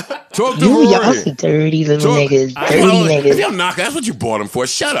 Talk to Rory. Y'all some dirty little niggas. Dirty niggas. Yo, knocker, that's what you bought him for.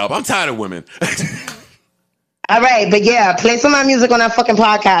 Shut up. I'm tired of women. All right, but yeah, play some of my music on that fucking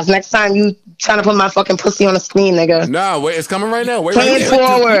podcast. Next time you trying to put my fucking pussy on the screen, nigga. Nah, wait, it's coming right now. Wait, play it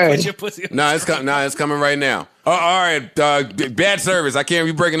forward. Nah, it's coming right now. All right, bad service. I can't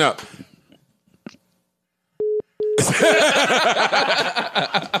be breaking up.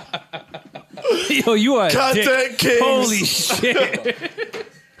 Yo, you are Content Kings. Holy shit.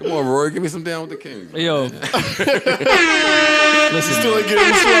 Come on, Rory, give me some down with the king. Yo. Listen, still ain't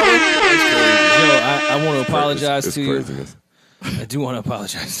getting sweater. Yo, I want to apologize to you. Craziness. I do want to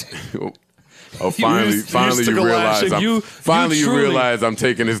apologize to you. Oh, finally you realize you realize I'm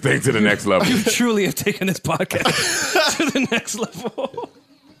taking this thing to the next level. You truly have taken this podcast to the next level.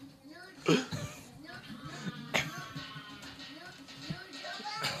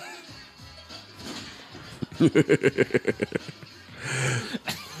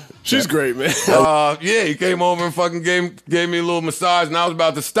 She's great, man. Yeah, he came over and fucking gave me a little massage, and I was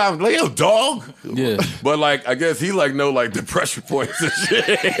about to stop. Like, yo, dog. Yeah. But like, I guess he know the pressure points and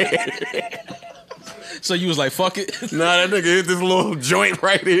shit. So you was like, fuck it? Nah, that nigga hit this little joint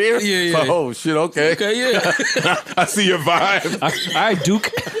right here. Yeah. Like, oh shit, okay. Okay, yeah. I see your vibe. All right,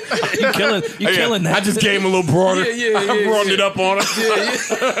 Duke. You killing that. I just gave him a little broader. I broadened it up on him.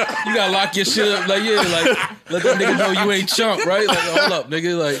 Yeah. You gotta lock your shit up. Like, let that nigga know you ain't chump, right? Like, hold up,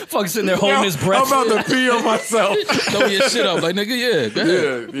 nigga. Like, fuck sitting there holding his breath. I'm about to pee on myself. Throw your shit up. Like, nigga, yeah. Go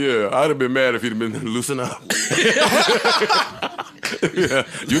ahead. Yeah. I'd have been mad if he'd have been loosen up. Yeah.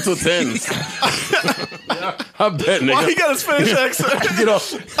 You till 10. I bet, nigga. Why he got a Spanish accent? Get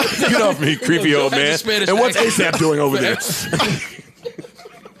off me, creepy old man. And what's ASAP doing over there?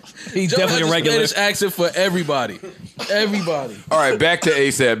 He's definitely a regular. Spanish accent for everybody. Everybody. All right, back to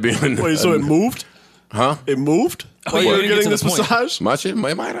ASAP being. Wait, so it moved? Huh? It moved? Oh, you were getting this point. massage? My shit?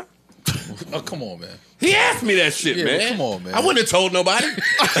 Might have. Oh, come on, man. He asked me that shit, man. Come on, man. I wouldn't have told nobody.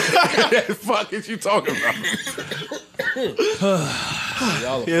 What the fuck is you talking about?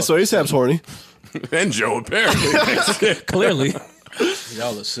 Yeah, so ASAP's horny. And Joe, apparently. Clearly.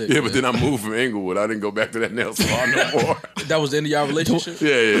 Y'all are sick. Yeah, man. but then I moved from Inglewood. I didn't go back to that nail salon no more. That was the end of y'all relationship?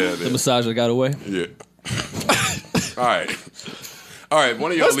 Yeah. The massage that got away? Yeah. All right.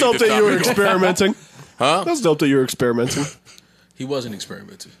 One of y'all That's dope that you were experimenting. Huh? That's dope that you were experimenting. He wasn't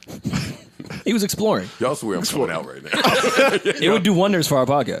experimenting. He was exploring. Y'all swear I'm coming out right now. It would do wonders for our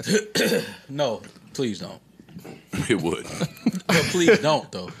podcast. No, please don't. It would. But please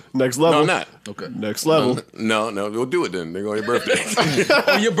don't, though. Next level. No, I'm not. Okay. Next level. No, we'll do it then. They're on your birthday.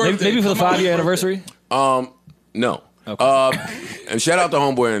 On your birthday. Maybe for the 5-year anniversary? No. Okay. And shout out to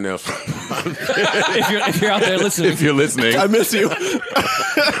Homeboy and Nelson. if you're out there listening. If you're listening. I miss you.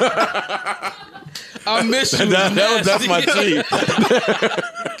 I miss you. That's my G.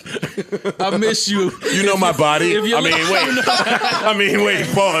 I miss you. You know my body. I mean, wait.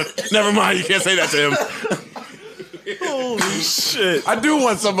 Pause. Never mind. You can't say that to him. Holy shit. I do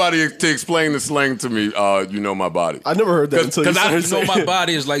want somebody to explain the slang to me. You know my body. I never heard that until you started saying my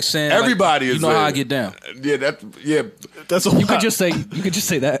body is like saying everybody is. You know how I get down. Yeah, that's you could just say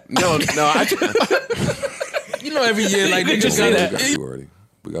that. No. You know, every year like you could just say that.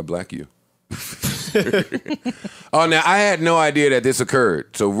 We got Black You. Oh, now I had no idea that this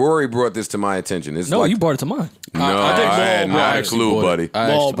occurred. So Rory brought this to my attention. It's No, you brought it to mine. No, I had no clue, buddy.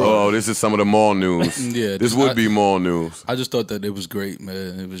 Oh, this is some of the mall news. Yeah, this would be mall news. I just thought that it was great,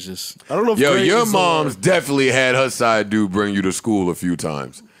 man. It was just. I don't know if your mom's definitely had her side dude bring you to school a few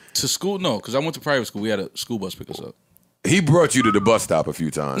times. To school? No, because I went to private school. We had a school bus pick us up. He brought you to the bus stop a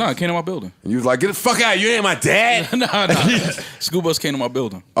few times. No, it came to my building. And you was like, get the fuck out. You ain't my dad. No. School bus came to my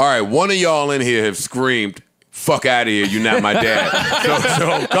building. All right, one of y'all in here have screamed, fuck out of here, you not my dad.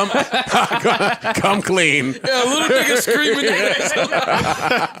 so come clean. Yeah, a little nigga screaming.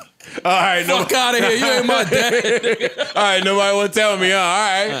 All right, fuck out of here, you ain't my dad. All right, nobody want to tell me, huh?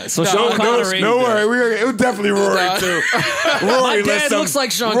 All right. So Sean Connery. Don't worry, it was definitely Rory too. My dad looks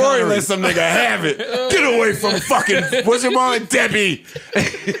like Sean Rory Connery. let some nigga have it. Get away from fucking, what's your mom? Debbie.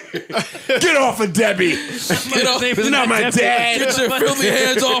 Get off of Debbie. Get off. It's not my dad. Get your filthy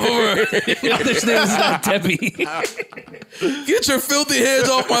hands off of her. This name is not Debbie. Get your filthy hands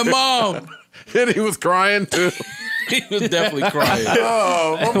off my mom. And he was crying too. He was definitely crying.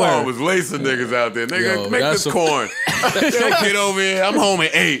 Oh, my mom was lacing niggas out there. Nigga, make this corn. Get over here. I'm home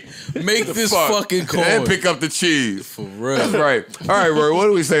at 8. Make this fucking corn. And pick up the cheese. For real. That's right. All right, Rory, what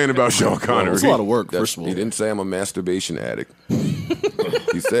are we saying about Sean Connery? It's a lot of work, first of all. He didn't say I'm a masturbation addict.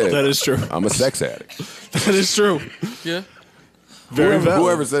 He said that is true. I'm a sex addict. That is true. Yeah. Very valid.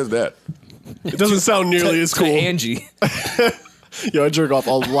 Whoever says that. It doesn't sound nearly as cool. Angie. Yo, I jerk off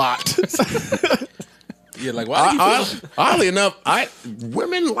a lot. Yeah, like why? Oddly enough,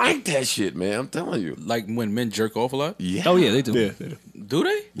 women like that shit, man. I'm telling you. Like when men jerk off a lot? Yeah. Oh yeah, they do. Yeah, they do. Do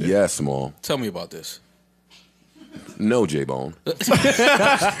they? Yes, Small. Tell me about this. No, J-Bone.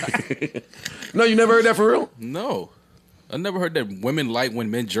 No, you never heard that for real? No. I never heard that women like when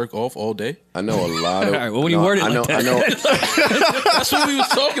men jerk off all day. I know a lot of. All right, well, when you word it like that. I know. That's what we was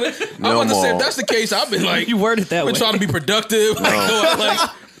talking. I'm about to say if that's the case, I've been like you word it that way. Been trying to be productive. Like,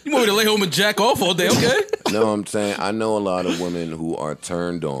 you want me to lay home and jack off all day? Okay. No, I'm saying I know a lot of women who are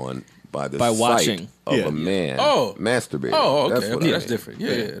turned on by the sight watching of a man masturbating. Oh, okay. That's, Okay, that's different.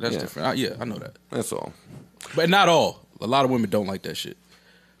 Yeah, that's different. Yeah, I know that. That's all. But not all. A lot of women don't like that shit.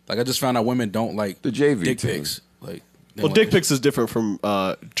 Like I just found out women don't like the JV dick team. pics. Like, well, dick pics is different from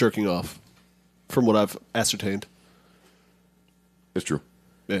jerking off, from what I've ascertained. It's true.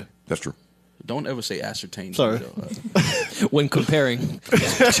 Yeah, that's true. Don't ever say ascertain. Sorry. When comparing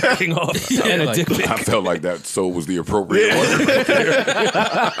jerking off and a dick pic. I felt like that was the appropriate word.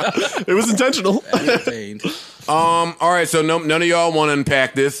 It was intentional. All right, so none of y'all want to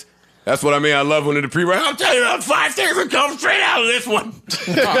unpack this. That's what I mean. I love when the pre-run. I'll tell you, 5 things that come straight out of this one.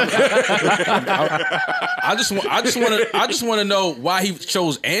 I just want to know why he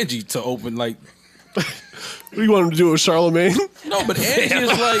chose Angie to open. Like, what do you want him to do with Charlemagne? No, but Angie is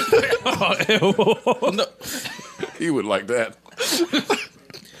like, no. He would like that.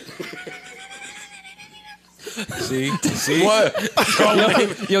 See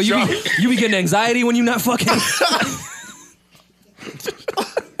what? Yo, you be getting anxiety when you not fucking.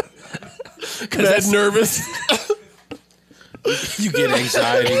 Cause that's nervous. You get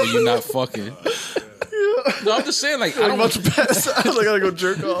anxiety when you're not fucking. No, I'm just saying, like, I don't want to pass out. I gotta go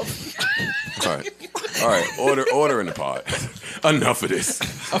jerk off. All right. Order in the pod. Enough of this.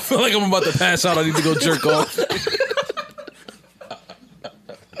 I feel like I'm about to pass out. I need to go jerk off.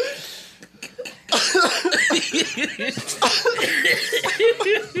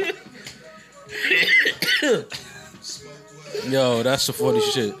 Yo, that's some funny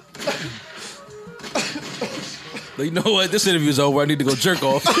shit. But you know what? This interview's over. I need to go jerk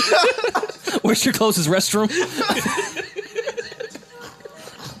off. Where's your closest restroom?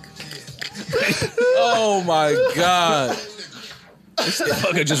 Oh my god. This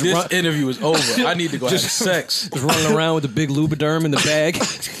interview is over. I need to go have sex. Just running around with a big Lubriderm in the bag.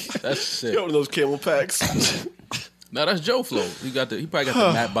 That's sick. One of those camel packs. No, that's Joe Flo. He probably got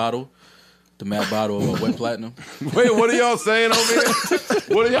the matte bottle. The matte bottle of wet platinum. Wait, what are y'all saying over here?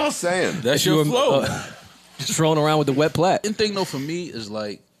 What are y'all saying? That's your flow. Just rolling around with the wet plat. The thing though for me is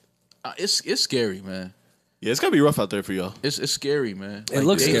like, it's scary, man. Yeah, it's gotta be rough out there for y'all. It's scary, man. It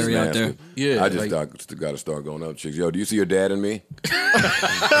looks scary out there. Yeah, I just got to start going up, chicks. Yo, do you see your dad in me?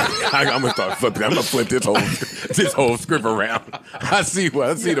 I'm gonna start flipping. I'm gonna flip this whole script around. I see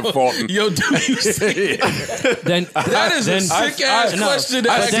the fault. Yo, do you see? That is a sick ass question.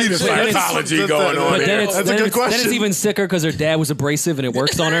 I see the psychology going on here. That's a good question. Then it's even sicker because her dad was abrasive and it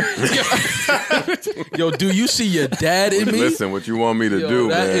works on her. Yo, do you see your dad in me? Listen, what you want me to do,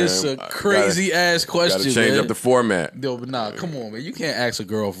 man? That is a crazy ass question. Gotta change up the format. Yo, but nah, come on, man. You can't ask a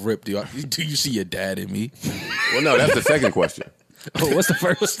girl if rip. Do you see your dad in me? Well, no, that's the second question. Oh, what's the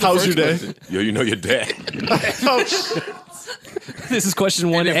first? How's your day? Yo, you know your dad. Oh, shit. This is question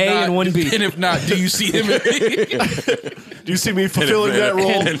 1A and 1B. And if not, do you see him? Do you see me fulfilling that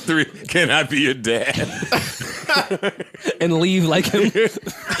role? And 3, can I be your dad? And leave like him.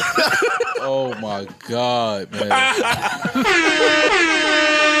 Oh my God, man.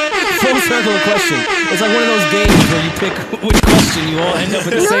 Full circle of question. It's like one of those games where you pick which question, you all end up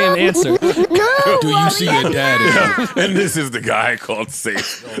with the same answer. Do you see your dad? And this is the guy called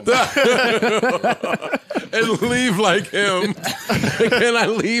Safe. And leave like him. Can I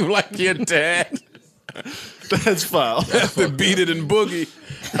leave like your dad? That's foul. After Beat It and Boogie.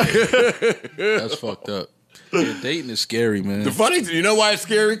 That's fucked up. Yeah, dating is scary, man. The funny thing, you know why it's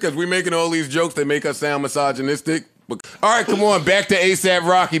scary? Because we're making all these jokes that make us sound misogynistic. All right, come on, back to ASAP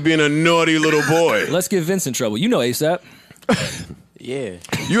Rocky being a naughty little boy. Let's get Vince in trouble. You know ASAP. Yeah.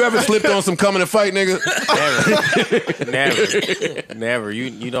 You ever slipped on some coming to fight, nigga? Never.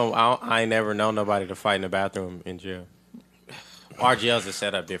 You don't. I ain't never known nobody to fight in the bathroom in jail. Our jails are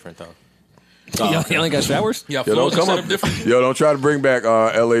set up different though. Y'all ain't got showers? Yeah, Yo, don't floors are come set up up different. Yo, don't try to bring back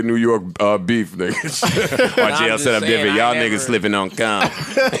LA, New York beef, niggas. Our jail set up different. Y'all niggas slipping on cum.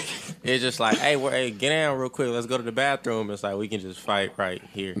 It's just like, hey, get down real quick. Let's go to the bathroom. It's like we can just fight right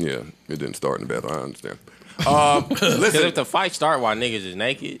here. Yeah, it didn't start in the bathroom. I understand. Listen, if the fight start while niggas is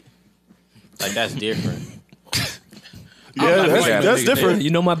naked, like that's different. Yeah, that's different. You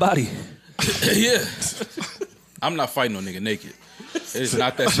know my body. Yeah. I'm not fighting no nigga naked. It's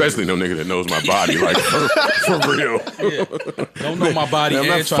not that Especially no nigga that knows my body, like for real. Yeah. Don't know my body I'm and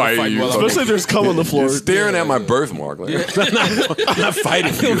not try to fighting fight you. Especially if there's cum on the floor. You're staring at my birthmark. Like, I'm not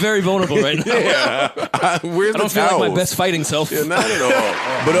fighting I feel you. very vulnerable right now. Yeah. Where's I don't the feel like my towels? best fighting self. Yeah, not at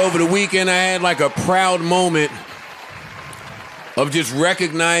all. But over the weekend, I had like a proud moment of just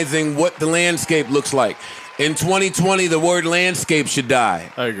recognizing what the landscape looks like. In 2020, the word landscape should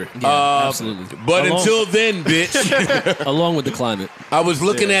die. I agree. Yeah, absolutely. But until then, bitch, along with the climate, I was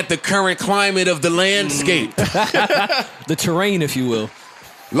looking at the current climate of the landscape. the terrain, if you will.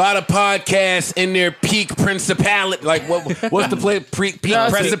 A lot of podcasts in their peak principality. Like, what's the play? Peak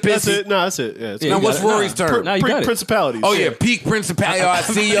precipice? That's it. No, that's it. Yeah, Now, what's Rory's term? Now you got it. Principalities. Oh, yeah, peak principality. I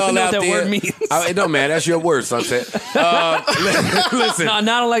see y'all know out what that there. word means. It don't matter. That's your word, Sunset. Listen. No, I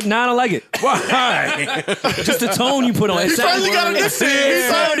don't like it. Why? Just the tone you put on it. It finally got an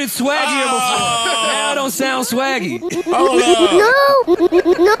sounded swaggier before. Now I don't sound swaggy. Hold on.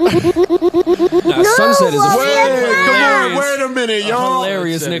 Nah, Sunset is a Wait a minute, y'all.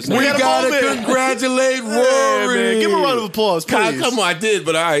 hilarious nickname. We gotta congratulate Rory. Yeah, man. Give him a round of applause, please. Come on, I did,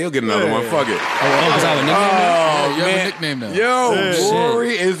 but all right, he'll get another one. Fuck it. Because I have a nickname now? Oh, You have a man. nickname now. Yo,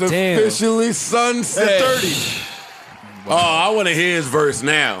 Rory is Damn. officially Sunset. At 30. Oh, I want to hear his verse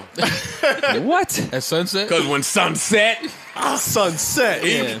now. What? At sunset? Because when sunset, Sunset.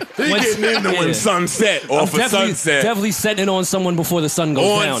 he getting into when sunset off of sunset. Definitely setting it on someone before the sun goes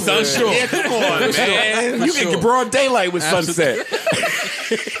On down. sunset. Yeah, come on, man. You can get broad daylight with sunset.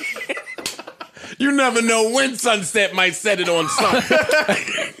 You never know when sunset might set it on sun.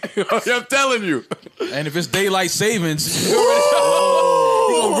 I'm telling you. And if it's daylight savings, you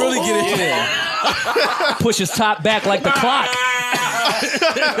gonna really get it there. Push his top back like the clock.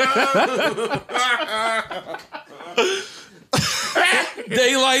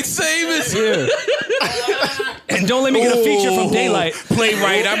 Daylight savings. Yeah. And don't let me get a feature from Daylight.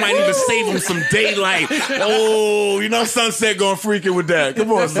 Playwright, I might even save him some daylight. Oh, you know Sunset going freaking with that.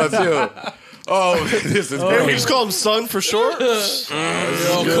 Come on, Sunset. Oh, this is great. We just call him Son for short. Yo,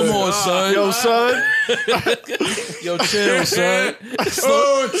 come on, son. Yo, son. Yo, chill, son.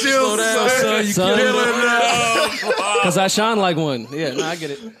 Chill down, son. You Son. killing it. Because I shine like one. Yeah, no, I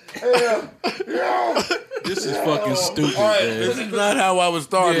get it. This is fucking stupid, This man. is not how I was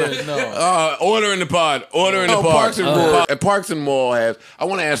starting. Yeah, no. Order in the pod. Order in the pod. Parks and Mall has. I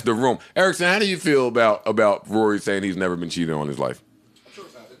want to ask the room. Erickson, how do you feel about Rory saying he's never been cheated on in his life?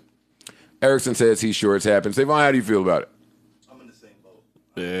 Erickson says he's sure it's happened. Savon, how do you feel about it? I'm in the same boat.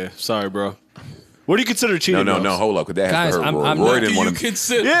 Yeah, sorry, bro. What do you consider cheating? No, hold up, because that has to hurt Rory. I'm Rory not- didn't want to.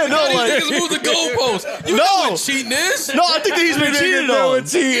 Consider. Yeah, no, like niggas move the goalposts. You know what cheating is? No, I think that he's been cheated on.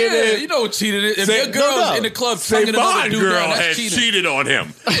 Yeah, you know what cheating is. If your girl's in the club tonguing another dude girl down, that's has cheating. cheated on him.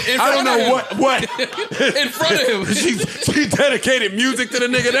 In I don't front know of him. what. In front of him. She dedicated music to the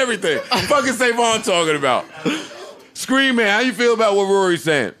nigga and everything. Fucking Savon talking about. Scream Man, how you feel about what Rory's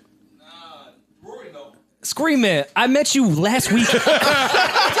saying? Scream Man, I met you last week.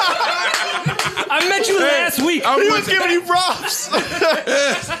 I I met you last week. He was giving you props.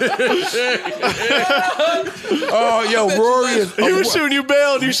 Oh, yo, Rory is. He was shooting you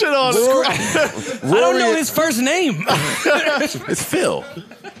bail and you shit on him. I don't know his first name. It's Phil.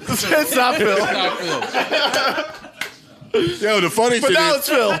 It's not Phil. Yo, the funny But shit now is, it's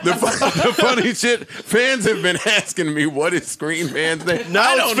Phil. The funny shit, fans have been asking me what is Screen Man's name. Now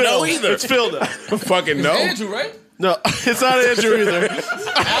I it's don't Phil. know either. It's Phil now. Fucking no. Andrew, right? No, it's not Andrew either. Alex?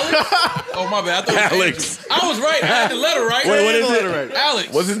 Oh, my bad. I thought Alex. I was right. I had the letter right. Wait, what is it? Right.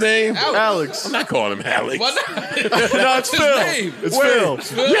 Alex. What's his name? Alex. I'm not calling him Alex. Why not? No, it's Phil. Name? It's Wait,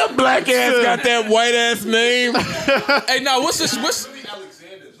 Phil. your black ass got that white ass name. Hey, now what's this?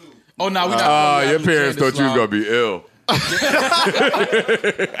 Oh, no, we not. Ah, your parents thought you was gonna be ill.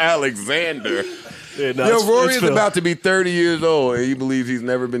 Alexander. Yeah, no, Yo, it's Rory is Phil. about to be 30 years old, and he believes he's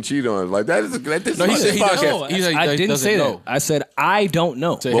never been cheated on. Like that is this. No, he said he podcast. doesn't. He said he I didn't doesn't say know. that. I said I don't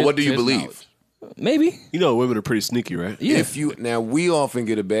know. Well, what do you believe? Maybe. You know, women are pretty sneaky, right? Yeah. If you now, we often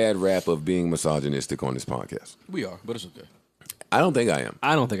get a bad rap of being misogynistic on this podcast. We are, but it's okay. I don't think I am.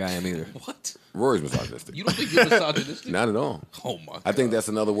 I don't think I am either. What? Rory's misogynistic. You don't think you're misogynistic? Not at all. Oh, my God. I think that's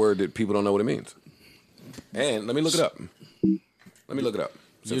another word that people don't know what it means. And let me look it up.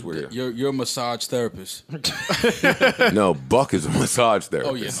 Since we're here. You're a massage therapist. No, Buck is a massage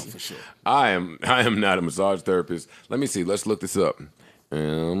therapist. Oh, yeah, no, for sure. I am not a massage therapist. Let me see. Let's look this up. How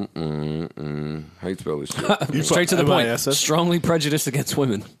you spell this shit? Straight to the point. M-I-S-S? Strongly prejudiced against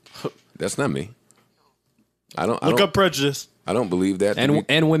women. That's not me. I don't Look up prejudice. I don't believe that.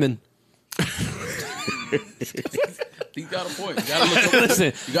 And women. You got a point. You gotta look up,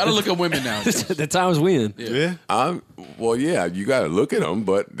 Listen, you gotta look at women now. the times we in. Yeah. Well, yeah, you got to look at them,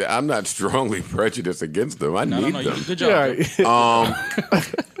 but I'm not strongly prejudiced against them. I need them. Good job.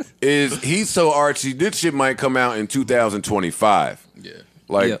 Yeah. He's so artsy? This shit might come out in 2025. Yeah.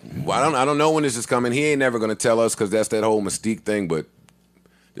 Like, Yep. I don't know when this is coming. He ain't never gonna tell us because that's that whole mystique thing. But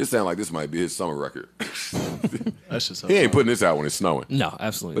this sounds like this might be his summer record. That's just He ain't putting this out when it's snowing. No,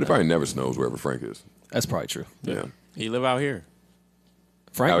 absolutely. But it not. probably never snows wherever Frank is. That's probably true. Yeah. You live out here.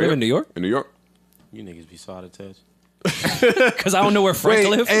 Frank Out live here? in New York? In New York. You niggas be saw the touch. Because I don't know where Frank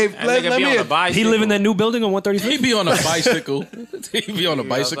live. Hey, That let nigga be on me. the bicycle. He live in that new building on 135th? He be on a bicycle. He be on a On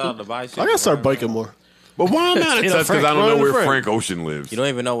bicycle. the bicycle. I gotta start biking more. But why am I in You know, touch? Because Frank, I don't know run where Frank. Frank Ocean lives. You don't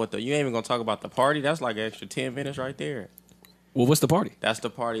even know what you ain't even gonna talk about the party. That's like an extra 10 minutes right there. Well, what's the party? That's the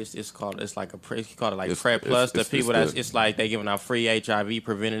party. It's called. It's like you call it like It's- PrEP Plus. it's- The people it's it's like they giving out free HIV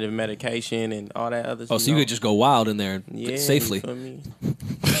preventative medication and all that other. Oh, so you could just go wild in there safely. You feel me?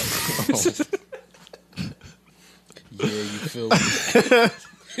 Yeah, you feel me?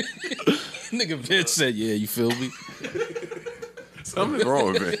 Nigga Vince said, yeah, you feel me? Something's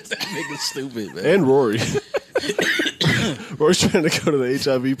wrong with it. That nigga stupid, man. And Rory. Rory's trying to go to the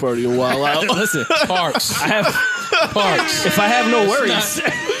HIV party and wild out. Listen, Parks. I have Parks. if I have no worries.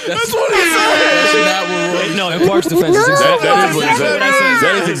 That's what he said. That's not what Rory No, in Parks' defense, is exactly That is what he exactly said. what I said.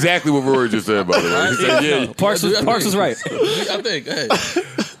 That is exactly what Rory just said, by the way. He said, yeah. Parks was right. I think, hey.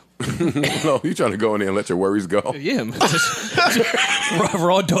 No, you trying to go in there and let your worries go. Yeah, man. Just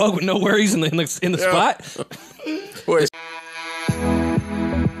raw dog with no worries in the spot. Wait.